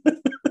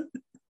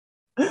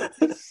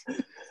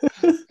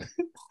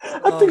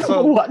 I think so-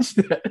 I'll watch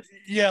that.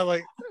 yeah,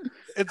 like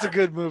it's a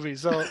good movie.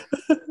 So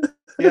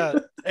yeah,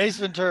 Ace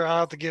Ventura, I'll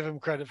have to give him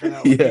credit for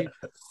that one. Yeah.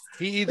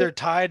 He either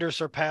tied or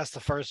surpassed the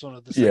first one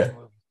of the second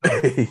movie.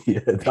 Yeah,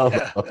 that was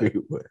my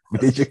favorite one.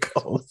 Nature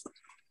calls.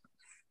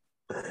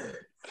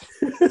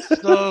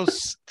 So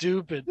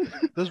stupid.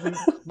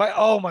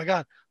 Oh my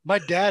god. My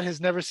dad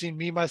has never seen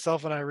Me,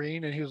 Myself, and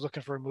Irene, and he was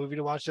looking for a movie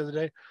to watch the other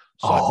day.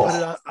 So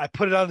I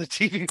put it on the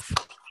TV.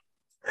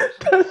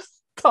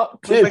 That's top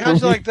I was like, 10 how'd you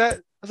for like that? I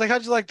was like,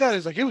 how'd you like that?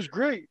 He's like, it was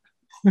great.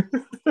 me.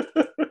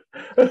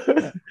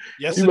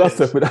 Yes, You it must is.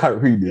 have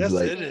without reading Yes,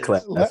 like it is.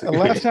 classic.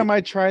 Last time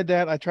I tried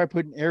that, I tried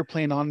putting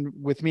airplane on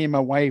with me and my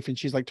wife, and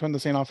she's like, turn the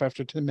thing off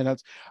after 10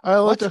 minutes. I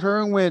looked at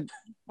her and went,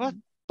 What?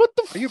 What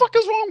the fuck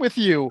is wrong with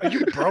you? Are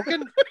you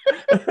broken?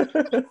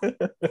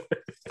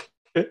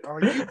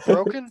 Are you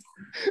broken?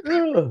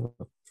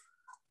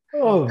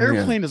 Oh, man.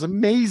 Airplane is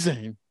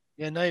amazing.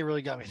 Yeah, now you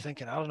really got me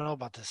thinking. I don't know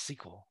about this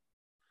sequel.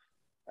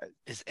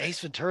 Is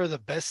Ace Ventura the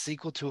best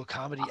sequel to a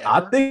comedy ever?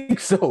 I think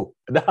so.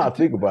 Now I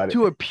think about it.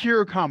 To a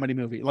pure comedy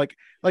movie. Like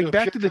To a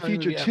Back pure to the comedy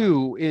Future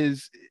movie 2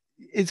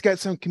 it's got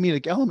some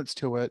comedic elements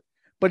to it,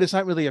 but it's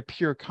not really a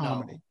pure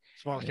comedy. No,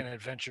 it's more like an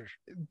adventure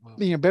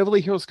movie. You know,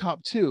 Beverly Hills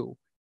Cop 2,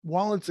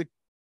 while it's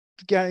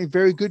got a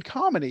very good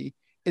comedy,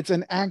 it's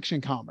an action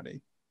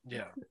comedy.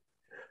 Yeah.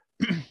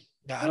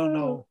 Yeah, I don't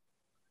know.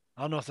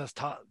 I don't know if that's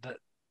top. That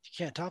you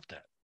can't top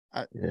that.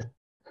 Yeah.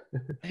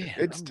 Man,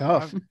 It's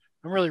tough.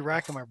 I'm really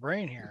racking my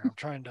brain here. I'm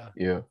trying to.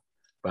 Yeah.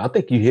 But I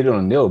think you hit it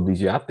on the nail,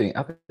 BJ. I think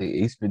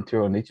Ace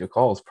Ventura Nature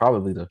Calls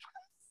probably the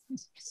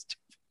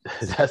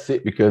that's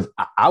it because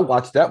I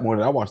watched that more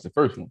than I watched the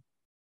first one.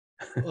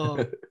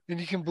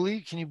 And can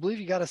you believe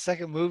you got a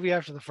second movie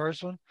after the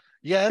first one?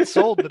 Yeah, it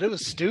sold, but it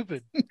was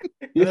stupid. And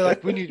they're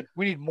like, we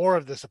need more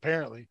of this,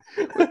 apparently.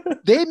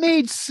 They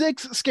made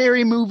 6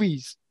 scary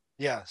movies.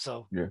 Yeah,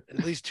 so Yeah.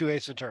 at least 2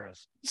 Ace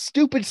Venturas.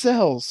 Stupid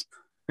sells.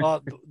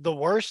 The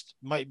worst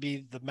might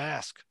be The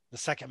Mask, the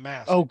second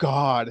Mask. Oh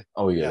God.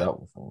 Oh yeah, Yeah. that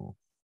was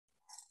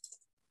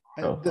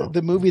fun.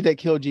 The movie that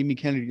killed Jamie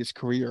Kennedy's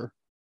career.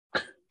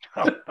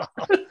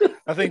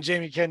 I think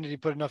Jamie Kennedy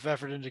put enough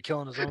effort into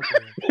killing his own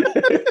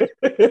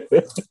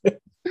career.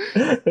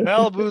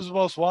 Malibu's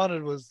Most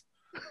Wanted was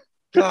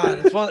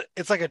God.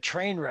 It's like a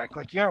train wreck.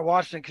 Like you aren't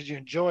watching it because you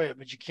enjoy it,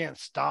 but you can't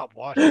stop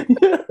watching.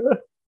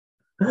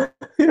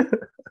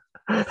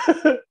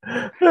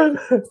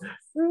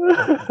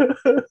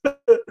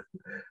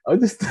 I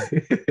just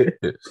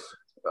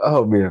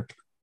oh man,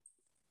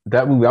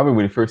 that movie. I remember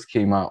when it first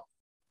came out,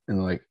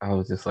 and like I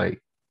was just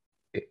like,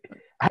 I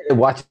had to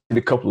watch it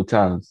a couple of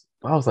times.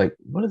 I was like,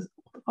 what the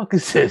fuck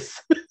is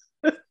this?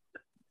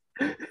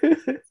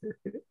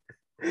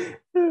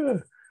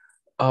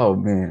 Oh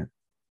man,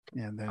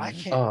 Yeah, I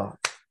can't.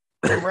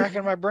 I'm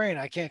racking my brain.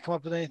 I can't come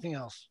up with anything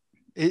else.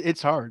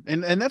 it's hard,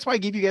 and that's why I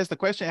gave you guys the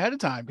question ahead of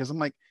time because I'm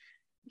like,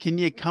 can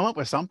you come up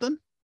with something?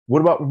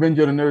 What about Revenge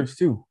of the Nerds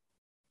too?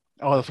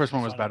 Oh, the first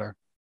one was Funny. better.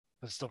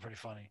 It's still pretty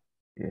funny.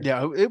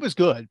 Yeah, it was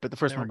good, but the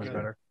first They were one was good.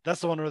 better. That's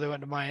the one where they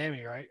went to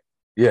Miami, right?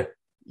 Yeah,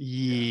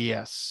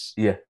 Yes.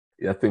 yeah.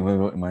 I think we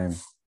went to Miami.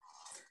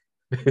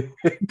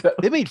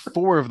 They made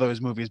 4 of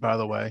those movies, by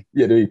the way.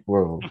 Yeah, they made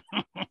 4 of them.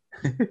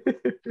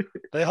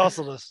 They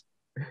hustled us.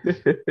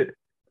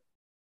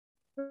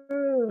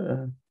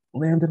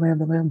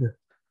 Lambda.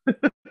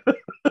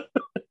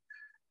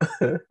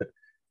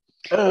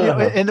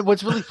 And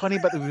what's really funny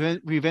about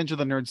the Revenge of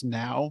the Nerds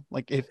now,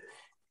 like if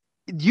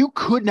you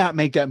could not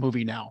make that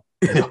movie now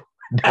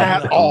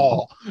at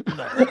all.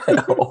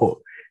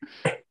 No.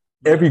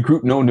 Every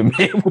group known to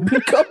man will be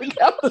coming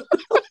out.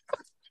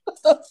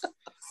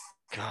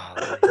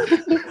 God.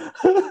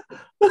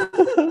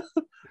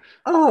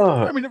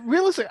 I mean,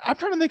 realistically, I'm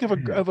trying to think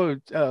of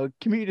a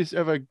community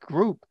of a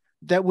group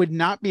that would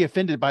not be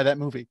offended by that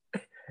movie.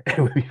 It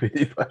would be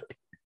really funny.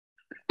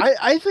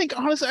 I think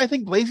honestly,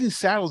 Blazing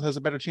Saddles has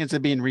a better chance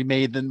of being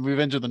remade than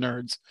Revenge of the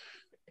Nerds.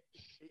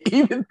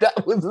 Even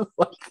that was just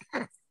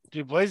like,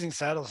 dude, Blazing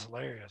Saddles is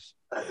hilarious.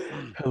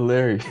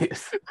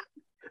 Hilarious.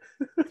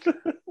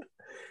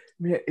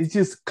 Man, it's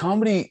just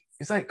comedy.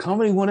 It's like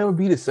comedy won't ever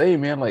be the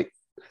same, man. Like,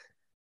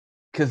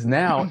 because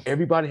now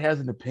everybody has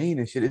an opinion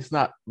and shit. It's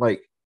not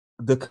like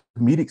the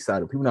comedic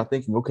side of people not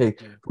thinking, okay,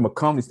 from a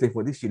comedy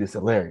standpoint, this shit is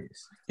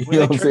hilarious. You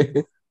know what I'm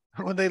saying?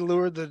 When they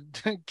lured the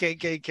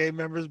KKK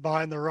members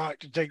behind the rock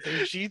to take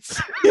their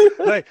sheets,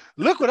 like,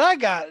 look what I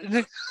got.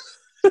 They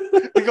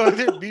go in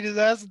there and beat his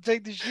ass and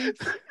take the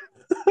sheets.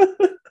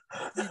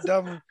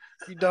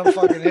 You dumb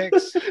fucking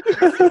hicks.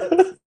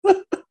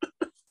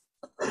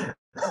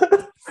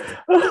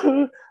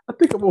 I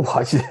think I'm gonna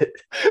watch it.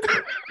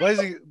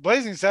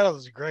 Blazing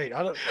Saddles is great.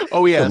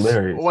 Oh yes,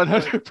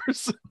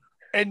 100%.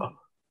 And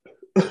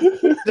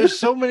there's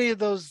so many of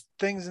those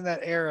things in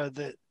that era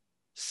that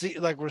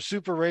were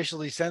super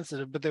racially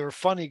sensitive, but they were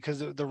funny because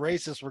the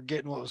racists were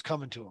getting what was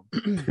coming to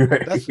them.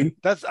 Right.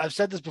 That's I've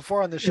said this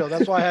before on the show.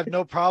 That's why I have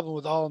no problem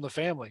with All in the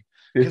Family,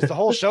 because the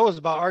whole show is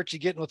about Archie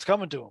getting what's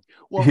coming to him.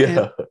 Well,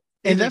 yeah.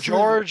 And that's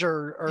George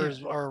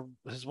or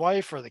his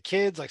wife or the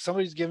kids, like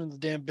somebody's giving the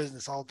damn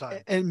business all the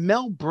time. And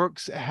Mel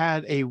Brooks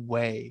had a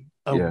way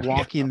of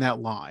walking that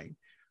line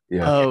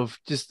of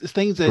just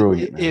things that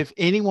if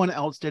anyone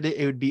else did it,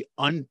 it would be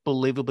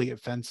unbelievably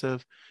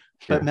offensive.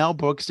 But Mel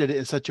Brooks did it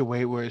in such a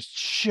way where it's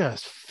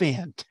just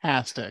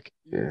fantastic.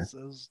 Yeah,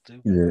 so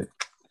stupid. Yeah,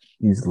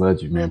 he's a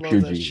legend, man.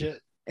 Pure genius.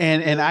 Shit.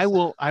 And I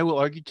will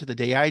argue to the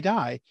day I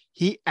die,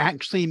 he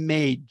actually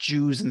made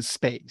Jews in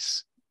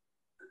space.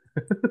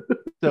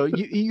 So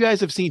you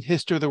guys have seen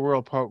History of the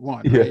World Part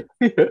 1, right?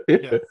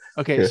 Yeah.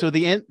 Okay, so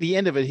the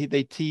end of it,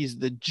 they tease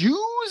the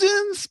Jews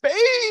in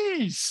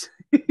space,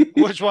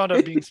 which wound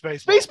up being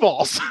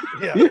Spaceballs.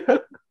 Yeah.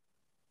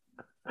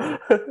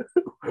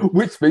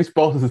 Which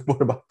Spaceballs is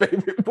one of my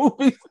favorite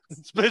movies.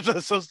 Spaceballs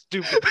is so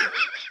stupid.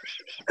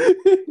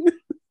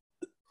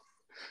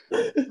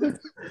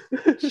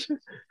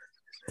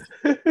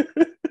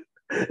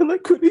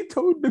 Like when he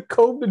told to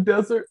comb the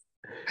desert,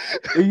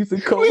 and he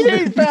said, "We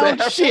ain't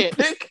found shit."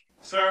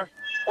 Sir,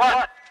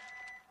 What?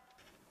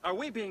 are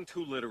we being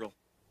too literal?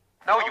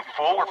 No, you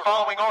fool. We're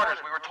following orders.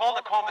 We were told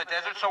to comb the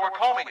desert, so we're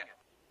combing it.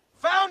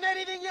 Found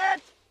anything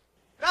yet?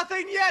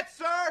 Nothing yet,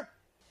 sir.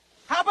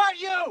 How about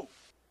you?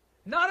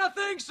 Not a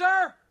thing,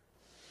 sir.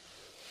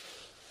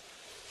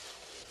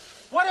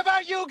 What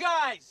about you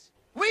guys?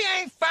 We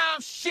ain't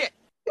found shit.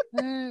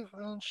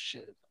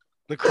 Shit.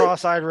 The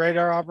cross-eyed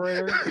radar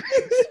operator.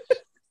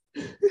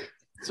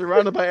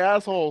 Surrounded by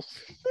assholes.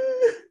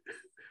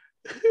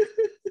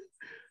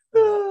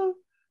 Oh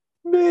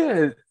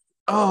man.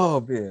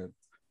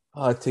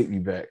 Oh, take me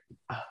back.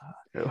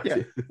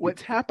 Yeah.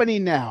 What's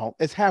happening now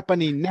is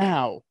happening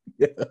now.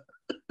 Yeah.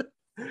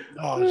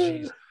 Oh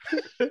jeez.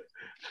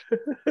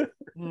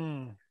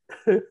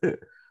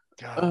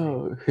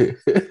 Oh.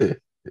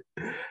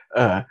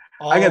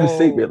 I got to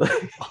say, man.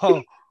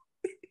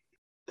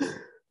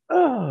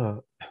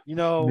 Oh, you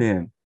know,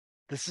 man,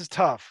 this is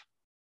tough.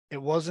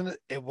 It wasn't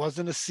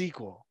a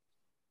sequel,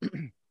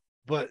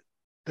 but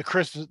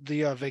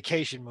the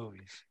vacation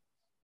movies.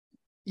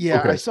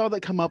 Yeah, okay. I saw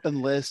that come up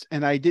in list,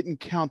 and I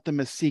didn't count them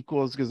as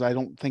sequels because I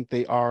don't think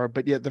they are.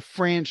 But yeah, the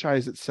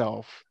franchise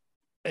itself,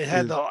 they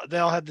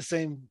all had the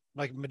same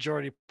like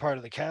majority part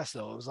of the cast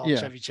though. It was all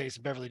Chevy Chase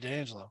and Beverly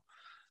D'Angelo.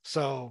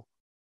 So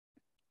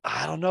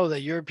I don't know.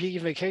 That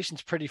European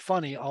Vacation's pretty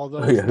funny,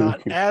 although it's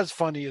not as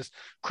funny as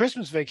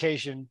Christmas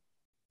Vacation.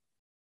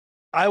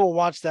 I will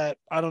watch that.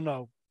 I don't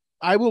know.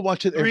 I will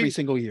watch it every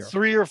single year,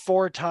 3 or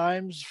 4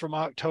 times from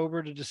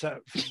October to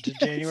December to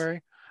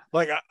January.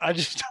 Like I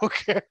just don't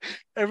care.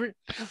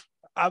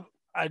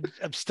 I'm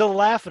still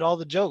laughing at all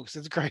the jokes.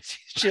 It's crazy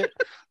shit.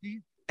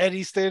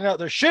 Eddie's standing out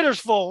there, shitters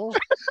full.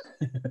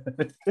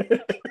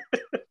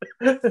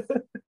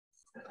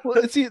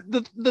 Well, see,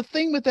 the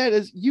thing with that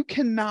is you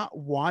cannot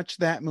watch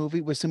that movie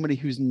with somebody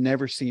who's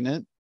never seen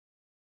it,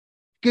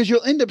 because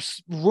you'll end up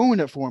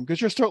ruining it for them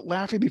because you'll start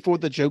laughing before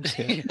the jokes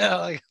hit. Yeah,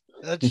 like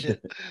that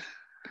shit.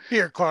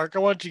 Here, Clark, I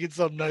want you to get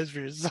something nice for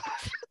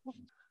yourself.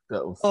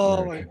 That was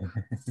oh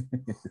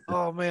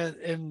man,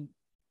 and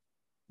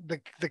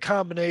the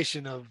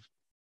combination of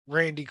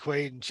Randy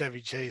Quaid and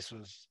Chevy Chase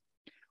was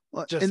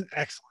just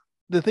excellent.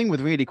 The thing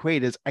with Randy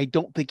Quaid is I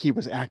don't think he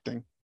was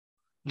acting.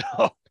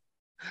 No,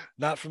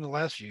 not from the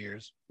last few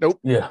years. Nope.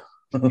 Yeah.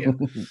 Yeah.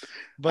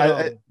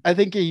 But I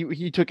think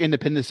he took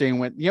Independence Day and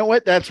went, you know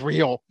what? That's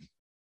real.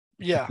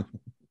 yeah.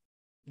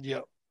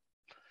 Yep.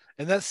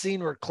 And that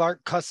scene where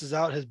Clark cusses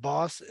out his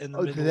boss in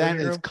the middle That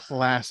living is room,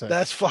 classic.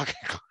 that's fucking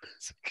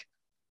classic.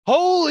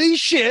 Holy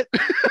shit.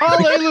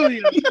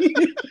 Hallelujah.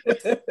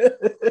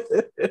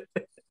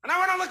 And I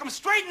want to look him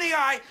straight in the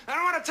eye, and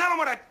I want to tell him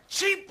what a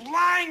cheap,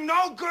 lying,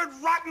 no good,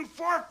 rotten,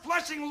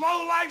 four-flushing,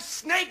 low-life,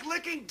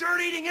 snake-licking,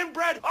 dirt-eating,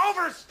 inbred,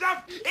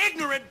 overstuffed,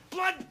 ignorant,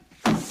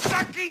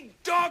 blood-sucking,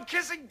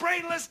 dog-kissing,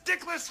 brainless,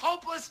 dickless,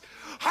 hopeless,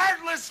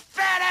 heartless,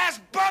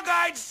 fat-ass,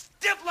 bug-eyed,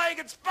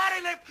 stiff-legged,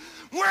 spotty-lipped,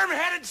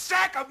 worm-headed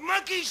sack of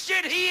monkey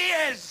shit he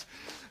is.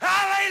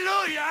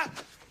 Hallelujah!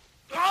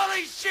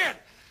 Holy shit!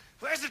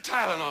 Where's the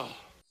Tylenol?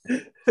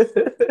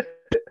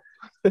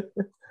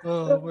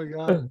 Oh my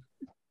God.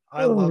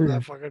 I love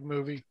that fucking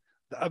movie.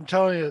 I'm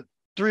telling you,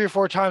 3 or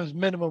 4 times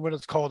minimum when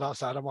it's cold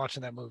outside, I'm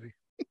watching that movie.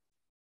 It's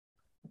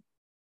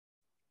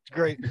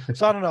great.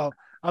 So I don't know.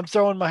 I'm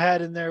throwing my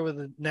hat in there with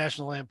the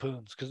National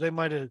Lampoons because they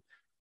might have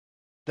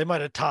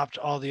topped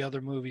all the other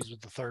movies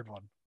with the third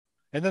one.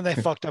 And then they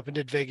fucked up and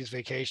did Vegas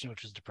Vacation,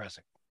 which was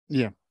depressing.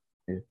 Yeah.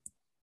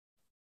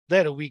 They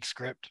had a weak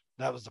script.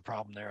 That was the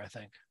problem there, I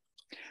think.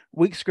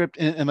 Weak script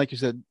and like you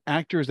said,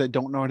 actors that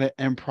don't know how to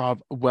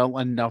improv well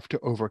enough to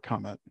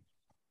overcome it.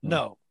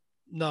 No,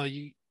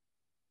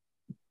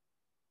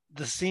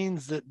 the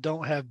scenes that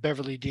don't have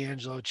Beverly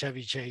D'Angelo,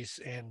 Chevy Chase,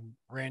 and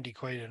Randy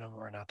Quaid in them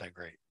are not that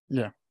great.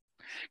 Yeah.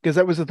 Because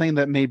that was the thing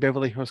that made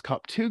Beverly Hills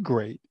Cop 2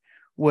 great,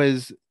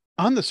 was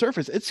on the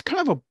surface, it's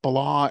kind of a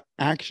blah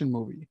action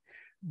movie.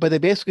 But they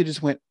basically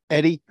just went,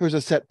 Eddie, here's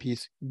a set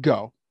piece,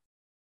 go.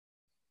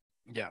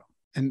 Yeah.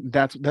 And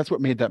that's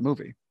what made that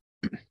movie.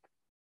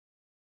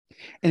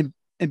 and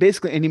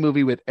basically any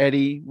movie with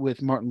Eddie,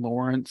 with Martin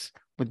Lawrence,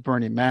 with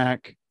Bernie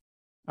Mac,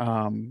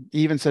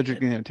 even Cedric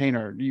the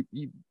Entertainer,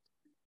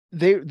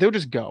 they'll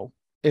just go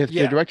if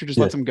the director just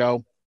lets them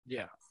go.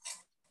 Yeah.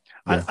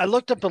 I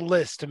looked up a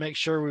list to make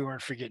sure we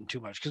weren't forgetting too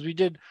much because we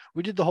did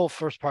the whole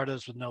first part of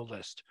this with no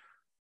list.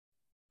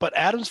 But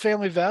Addams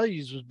Family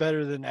Values was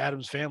better than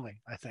Addams Family,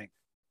 I think.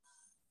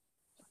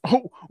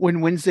 Oh,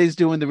 when Wednesday's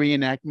doing the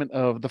reenactment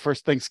of the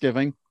first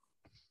Thanksgiving.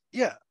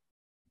 Yeah.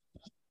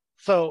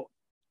 So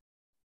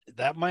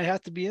that might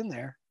have to be in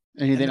there.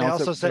 Anything and they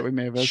else also that said we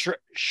may have missed?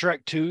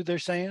 Shrek 2, they're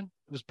saying,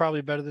 was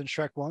probably better than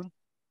Shrek 1.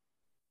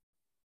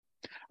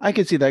 I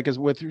can see that because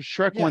with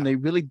Shrek 1, they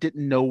really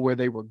didn't know where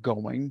they were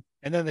going.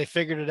 And then they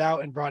figured it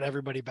out and brought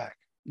everybody back.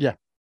 Yeah.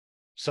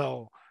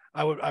 So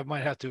I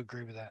might have to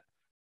agree with that.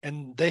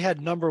 And they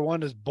had number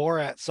 1 as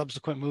Borat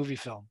subsequent movie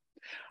film.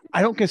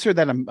 I don't consider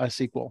that a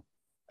sequel.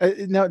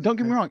 Now, don't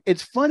get me wrong.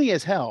 It's funny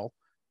as hell,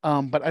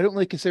 but I don't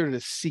really consider it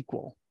a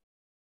sequel.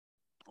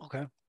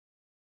 Okay.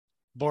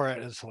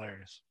 Borat is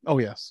hilarious. Oh,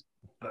 yes.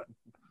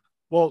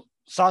 Well,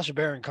 Sacha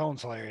Baron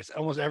Cohen's hilarious.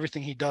 Almost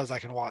everything he does, I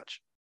can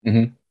watch.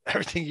 Mm-hmm.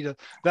 Everything he does.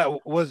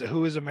 That was it.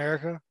 Who is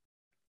America?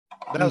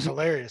 That was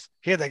hilarious.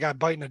 He had that guy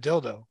biting a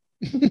dildo.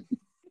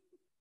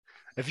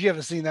 If you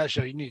haven't seen that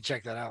show, you need to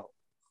check that out.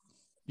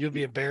 You'll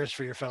be embarrassed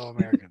for your fellow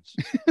Americans.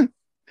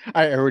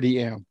 I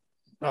already am.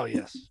 Oh,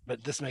 yes.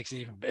 But this makes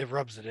it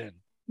rubs it in.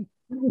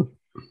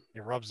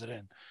 It rubs it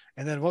in.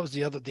 And then what was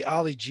the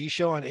Ollie G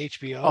show on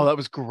HBO? Oh, that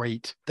was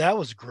great. That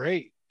was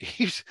great.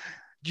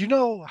 Do you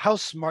know how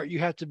smart you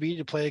have to be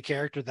to play a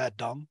character that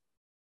dumb?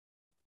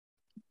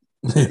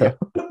 Yeah.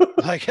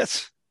 Like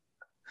it's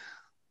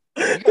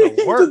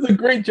He does a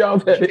great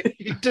job at it.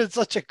 He did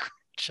such a great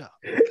job.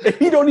 And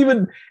he don't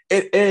even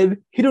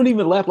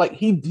laugh. Like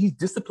he's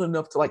disciplined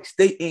enough to like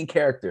stay in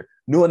character,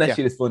 knowing that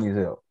shit is funny as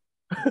hell.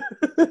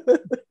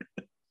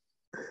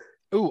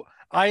 Ooh,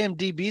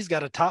 IMDb's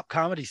got a top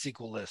comedy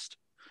sequel list.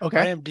 Okay.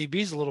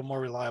 IMDb's a little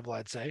more reliable,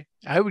 I'd say.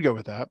 I would go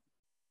with that.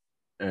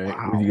 All right,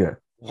 wow. What you got?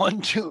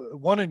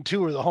 1 and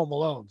 2 are the Home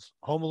Alones.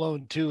 Home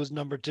Alone 2 is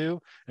number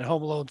 2, and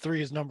Home Alone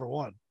 3 is number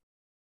 1.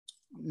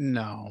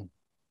 No.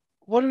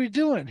 What are we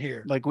doing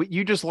here? Like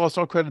you just lost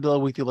all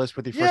credibility with your list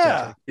with your first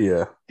answer.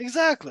 Yeah.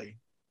 Exactly.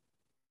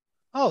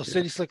 Oh,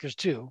 City Slickers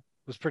 2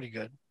 was pretty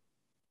good.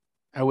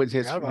 I wouldn't say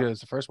it's as good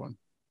as the first one.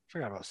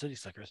 Forgot about City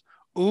Slickers.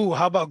 Ooh,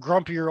 how about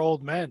Grumpier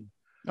Old Men?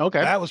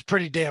 Okay. That was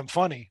pretty damn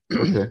funny.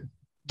 Okay.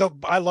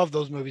 I love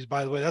those movies,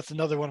 by the way. That's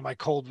another one of my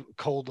cold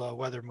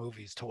weather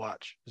movies to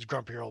watch is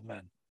Grumpier Old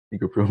Men. You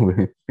could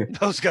probably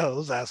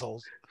those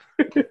assholes.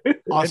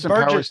 Austin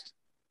Powers.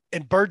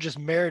 And Burgess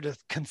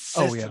Meredith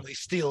consistently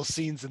steals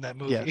scenes in that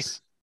movie.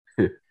 Yes.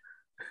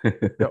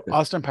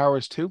 Austin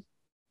Powers 2.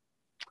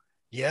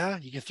 Yeah,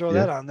 you can throw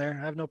that on there.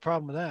 I have no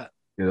problem with that.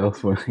 Yeah, that was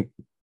funny.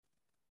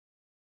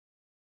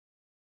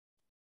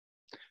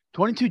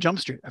 22 Jump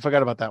Street. I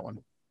forgot about that one.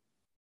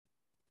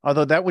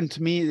 Although that one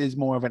to me is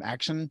more of an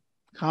action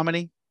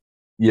comedy.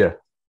 Yeah.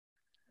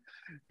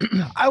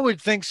 I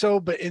would think so,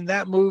 but in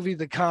that movie,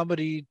 the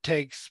comedy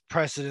takes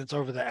precedence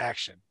over the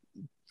action.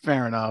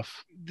 Fair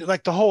enough.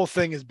 Like the whole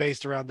thing is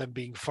based around them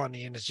being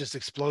funny, and it's just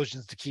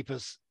explosions to keep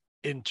us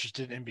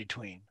interested in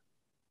between.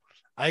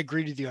 I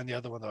agreed with you on the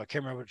other one, though. I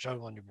can't remember which other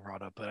one you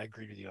brought up, but I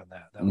agreed with you on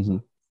that. That was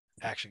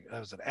action. That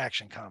was an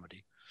action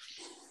comedy.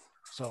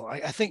 So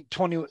I think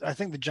 20. I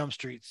think the Jump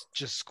Streets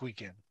just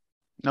squeak in.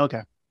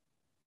 Okay.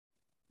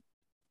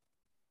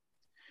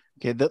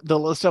 Okay. The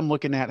list I'm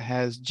looking at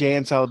has Jay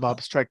and Silent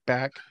Bob Strike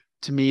Back.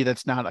 To me,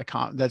 that's not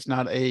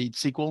a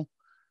sequel.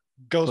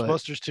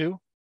 Ghostbusters 2.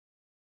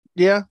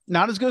 Yeah,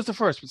 not as good as the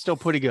first, but still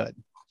pretty good.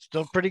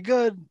 Still pretty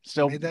good.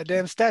 Still made that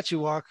damn statue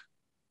walk.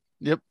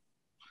 Yep.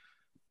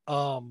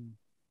 What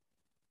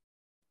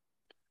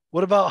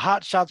about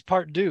Hot Shots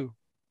Part 2?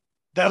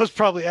 That was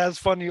probably as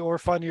funny or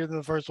funnier than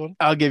the first one.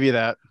 I'll give you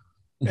that.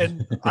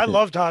 And I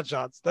loved Hot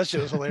Shots. That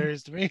shit was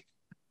hilarious to me.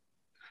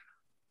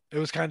 It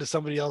was kind of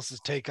somebody else's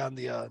take on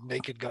the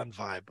Naked Gun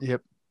vibe.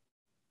 Yep.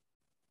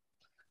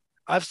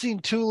 I've seen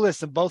 2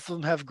 lists and both of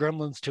them have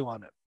Gremlins 2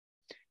 on it.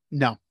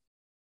 No.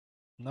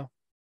 No?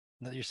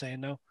 You're saying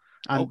no?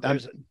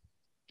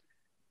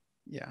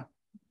 Yeah.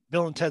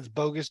 Bill and Ted's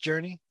Bogus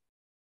Journey.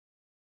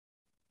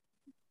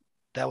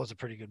 That was a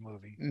pretty good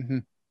movie. Mm-hmm.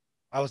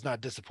 I was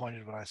not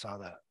disappointed when I saw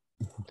that.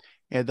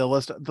 Yeah, the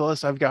list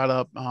I've got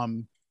up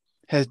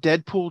has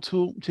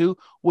Deadpool 2,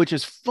 which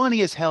is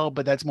funny as hell,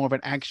 but that's more of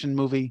an action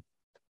movie.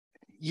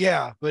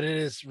 Yeah, but it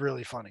is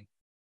really funny.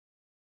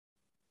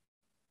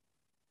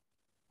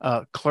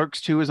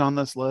 Clerks 2 is on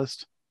this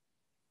list.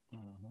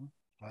 Mm-hmm.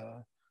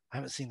 I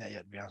haven't seen that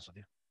yet, to be honest with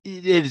you.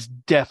 It is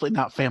definitely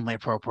not family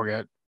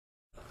appropriate.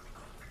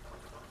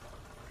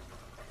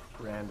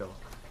 Randall.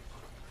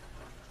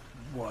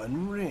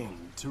 One ring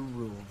to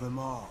rule them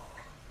all.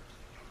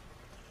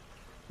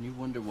 You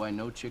wonder why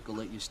no chick will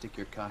let you stick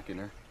your cock in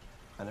her?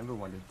 I never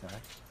wondered that.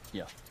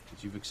 Yeah,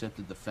 because you've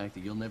accepted the fact that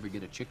you'll never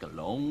get a chick a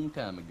long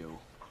time ago.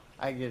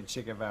 I'd get a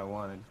chick if I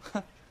wanted.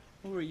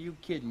 Who are you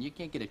kidding? You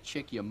can't get a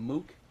chick, you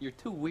mook. You're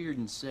too weird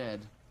and sad.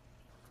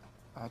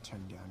 I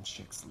turn down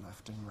chicks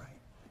left and right.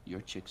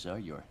 Your chicks are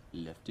your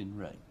left and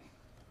right.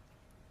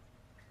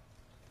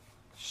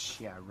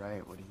 Yeah,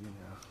 right. What do you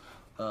know?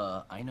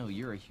 I know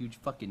you're a huge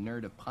fucking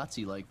nerd of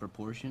Potsy-like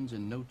proportions,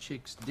 and no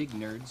chicks dig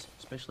nerds,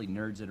 especially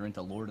nerds that are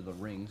into Lord of the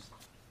Rings.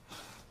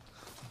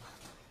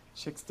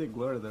 Chicks dig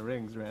Lord of the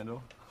Rings,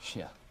 Randall.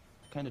 Yeah,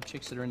 kind of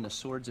chicks that are into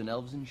swords and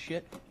elves and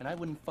shit, and I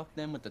wouldn't fuck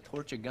them with the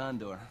Torch of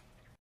Gondor.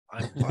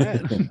 I'm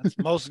glad.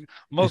 That's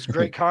most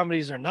great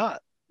comedies are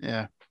not.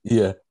 Yeah.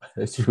 Yeah,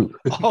 that's true.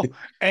 Oh,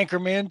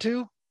 Anchorman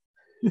 2?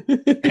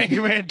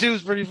 Anchorman 2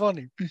 is pretty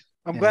funny.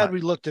 I'm glad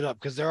we looked it up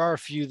because there are a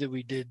few that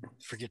we did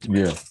forget to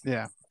mention.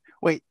 Yeah.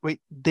 Wait.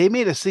 They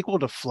made a sequel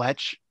to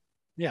Fletch?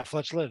 Yeah,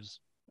 Fletch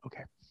Lives.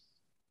 Okay.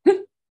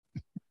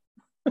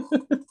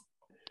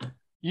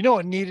 You know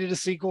what needed a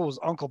sequel was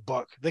Uncle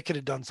Buck. They could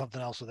have done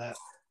something else with that.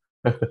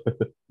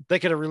 They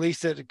could have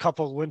released it a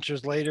couple of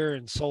winters later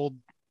and sold.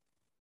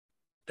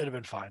 It'd have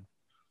been fine.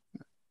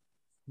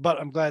 But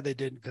I'm glad they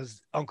didn't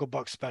because Uncle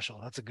Buck's special.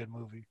 That's a good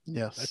movie.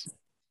 Yes.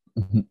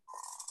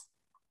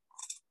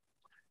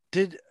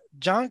 Did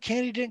John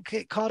Candy didn't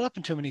get caught up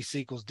in too many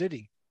sequels, did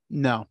he?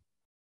 No.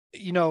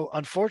 You know,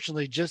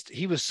 unfortunately,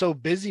 he was so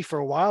busy for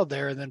a while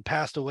there and then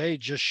passed away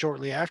just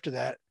shortly after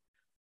that.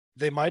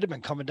 They might have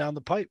been coming down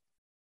the pipe.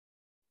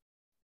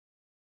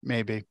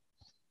 Maybe.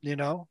 You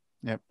know?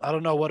 Yep. I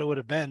don't know what it would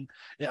have been.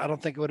 I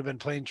don't think it would have been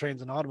Plane,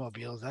 Trains, and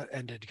Automobiles. That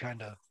ended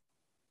kind of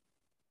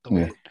the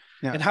way.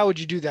 Yeah. And how would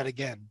you do that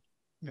again?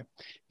 Yeah.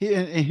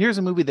 And here's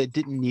a movie that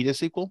didn't need a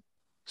sequel.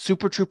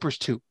 Super Troopers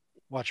 2.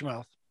 Watch your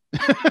mouth.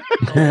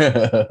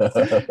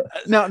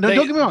 No, don't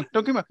get me wrong.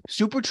 Don't get me wrong.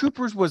 Super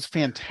Troopers was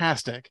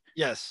fantastic.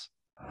 Yes.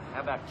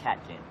 How about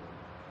Cat Game?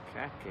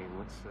 Cat Game,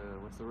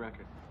 what's the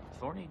record?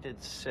 Thorny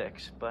did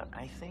 6, but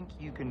I think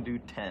you can do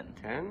 10.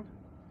 10?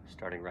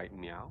 Starting right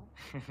meow?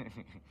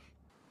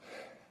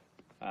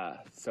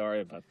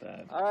 Sorry about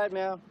that. All right,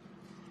 Meow.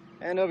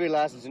 Hand over your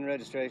license and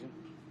registration.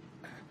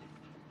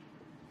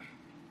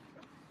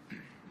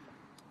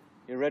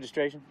 Your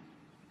registration?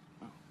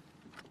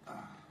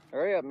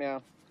 Hurry up,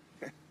 Meow.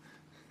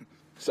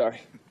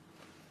 Sorry.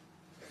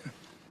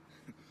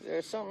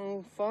 There's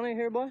something funny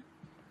here, boy?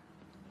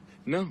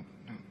 No.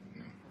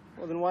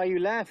 Well, then why are you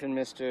laughing,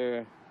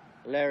 Mr.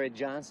 Larry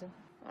Johnson?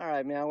 All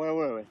right, Meow, where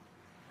were we?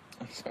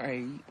 I'm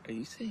sorry, are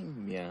you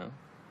saying meow?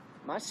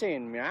 Am I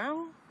saying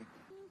meow?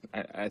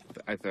 I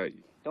thought...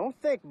 Don't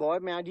think, boy.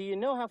 Meow, do you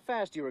know how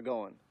fast you were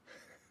going?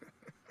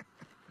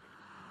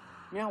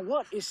 Meow,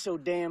 what is so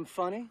damn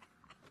funny?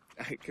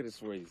 I could have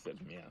swore you said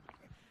meow.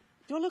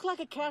 Do I look like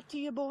a cat to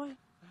you, boy?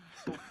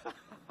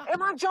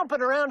 Am I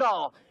jumping around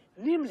all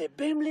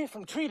nimbly-bimbly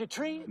from tree to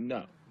tree?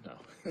 No.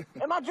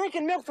 Am I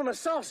drinking milk from a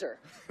saucer?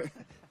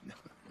 No.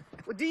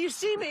 Well, do you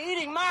see me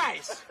eating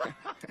mice?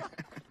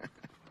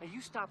 Now,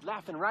 you stop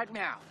laughing right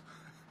now.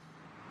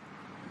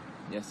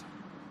 Yes, sir.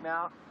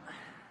 Now,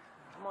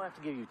 I'm gonna have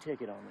to give you a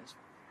ticket on this.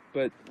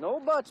 But... No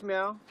buts,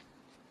 Meow.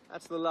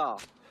 That's the law.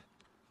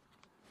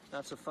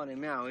 Not so funny,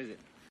 Meow, is it?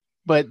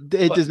 But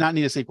it does not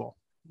need a sequel.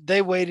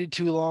 They waited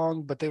too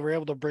long, but they were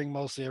able to bring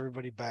mostly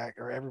everybody back.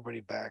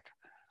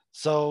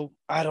 So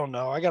I don't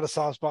know. I got a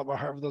soft spot in my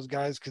heart for those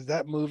guys because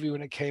that movie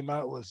when it came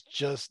out was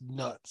just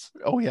nuts.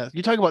 Oh yeah,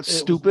 you talking about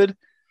stupid?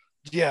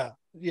 Yeah.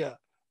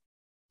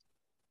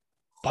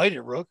 Bite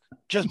it, Rook.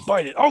 Just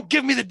bite it. Oh,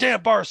 give me the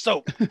damn bar of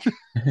soap.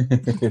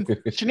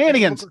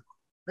 Shenanigans.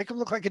 Make him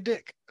look like a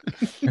dick.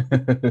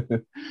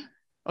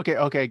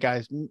 Okay,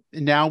 guys.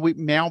 Now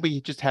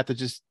we just have to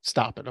just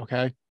stop it.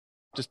 Okay,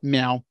 just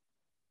meow.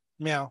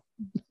 Meow.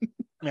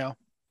 Meow.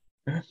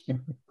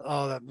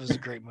 Oh, that was a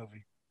great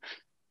movie.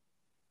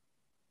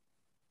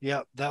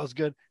 Yeah, that was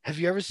good. Have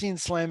you ever seen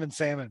Slam and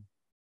Salmon?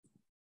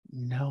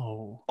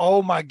 No.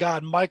 Oh my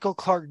God, Michael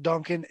Clark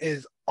Duncan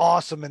is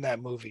awesome in that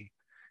movie.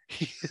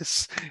 He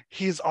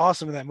is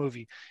awesome in that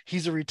movie.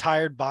 He's a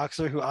retired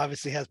boxer who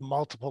obviously has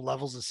multiple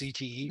levels of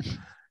CTE,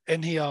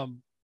 and he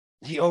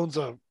owns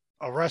a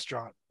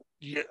restaurant.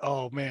 Yeah,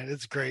 oh man,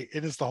 it's great.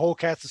 It is the whole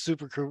cast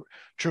of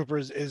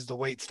Troopers is the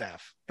wait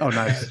staff. Oh,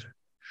 nice.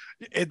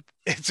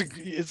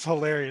 It's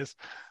hilarious.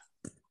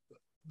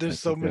 There's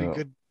so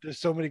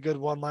many good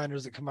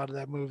one-liners that come out of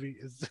that movie.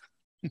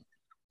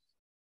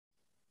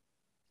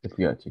 If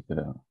you gotta check it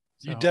out.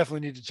 You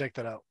definitely need to check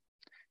that out.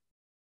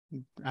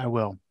 I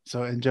will.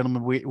 So, and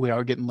gentlemen, we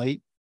are getting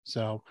late,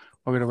 so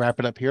we're going to wrap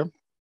it up here.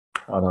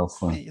 Oh, that was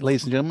fun.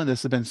 Ladies and gentlemen,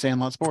 this has been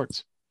Sandlot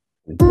Sports.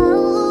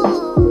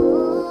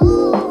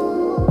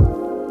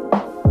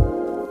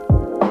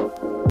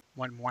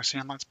 Want more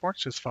Sandlot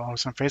Sports? Just follow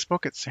us on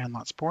Facebook at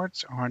Sandlot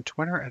Sports or on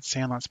Twitter at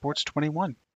Sandlot Sports 21.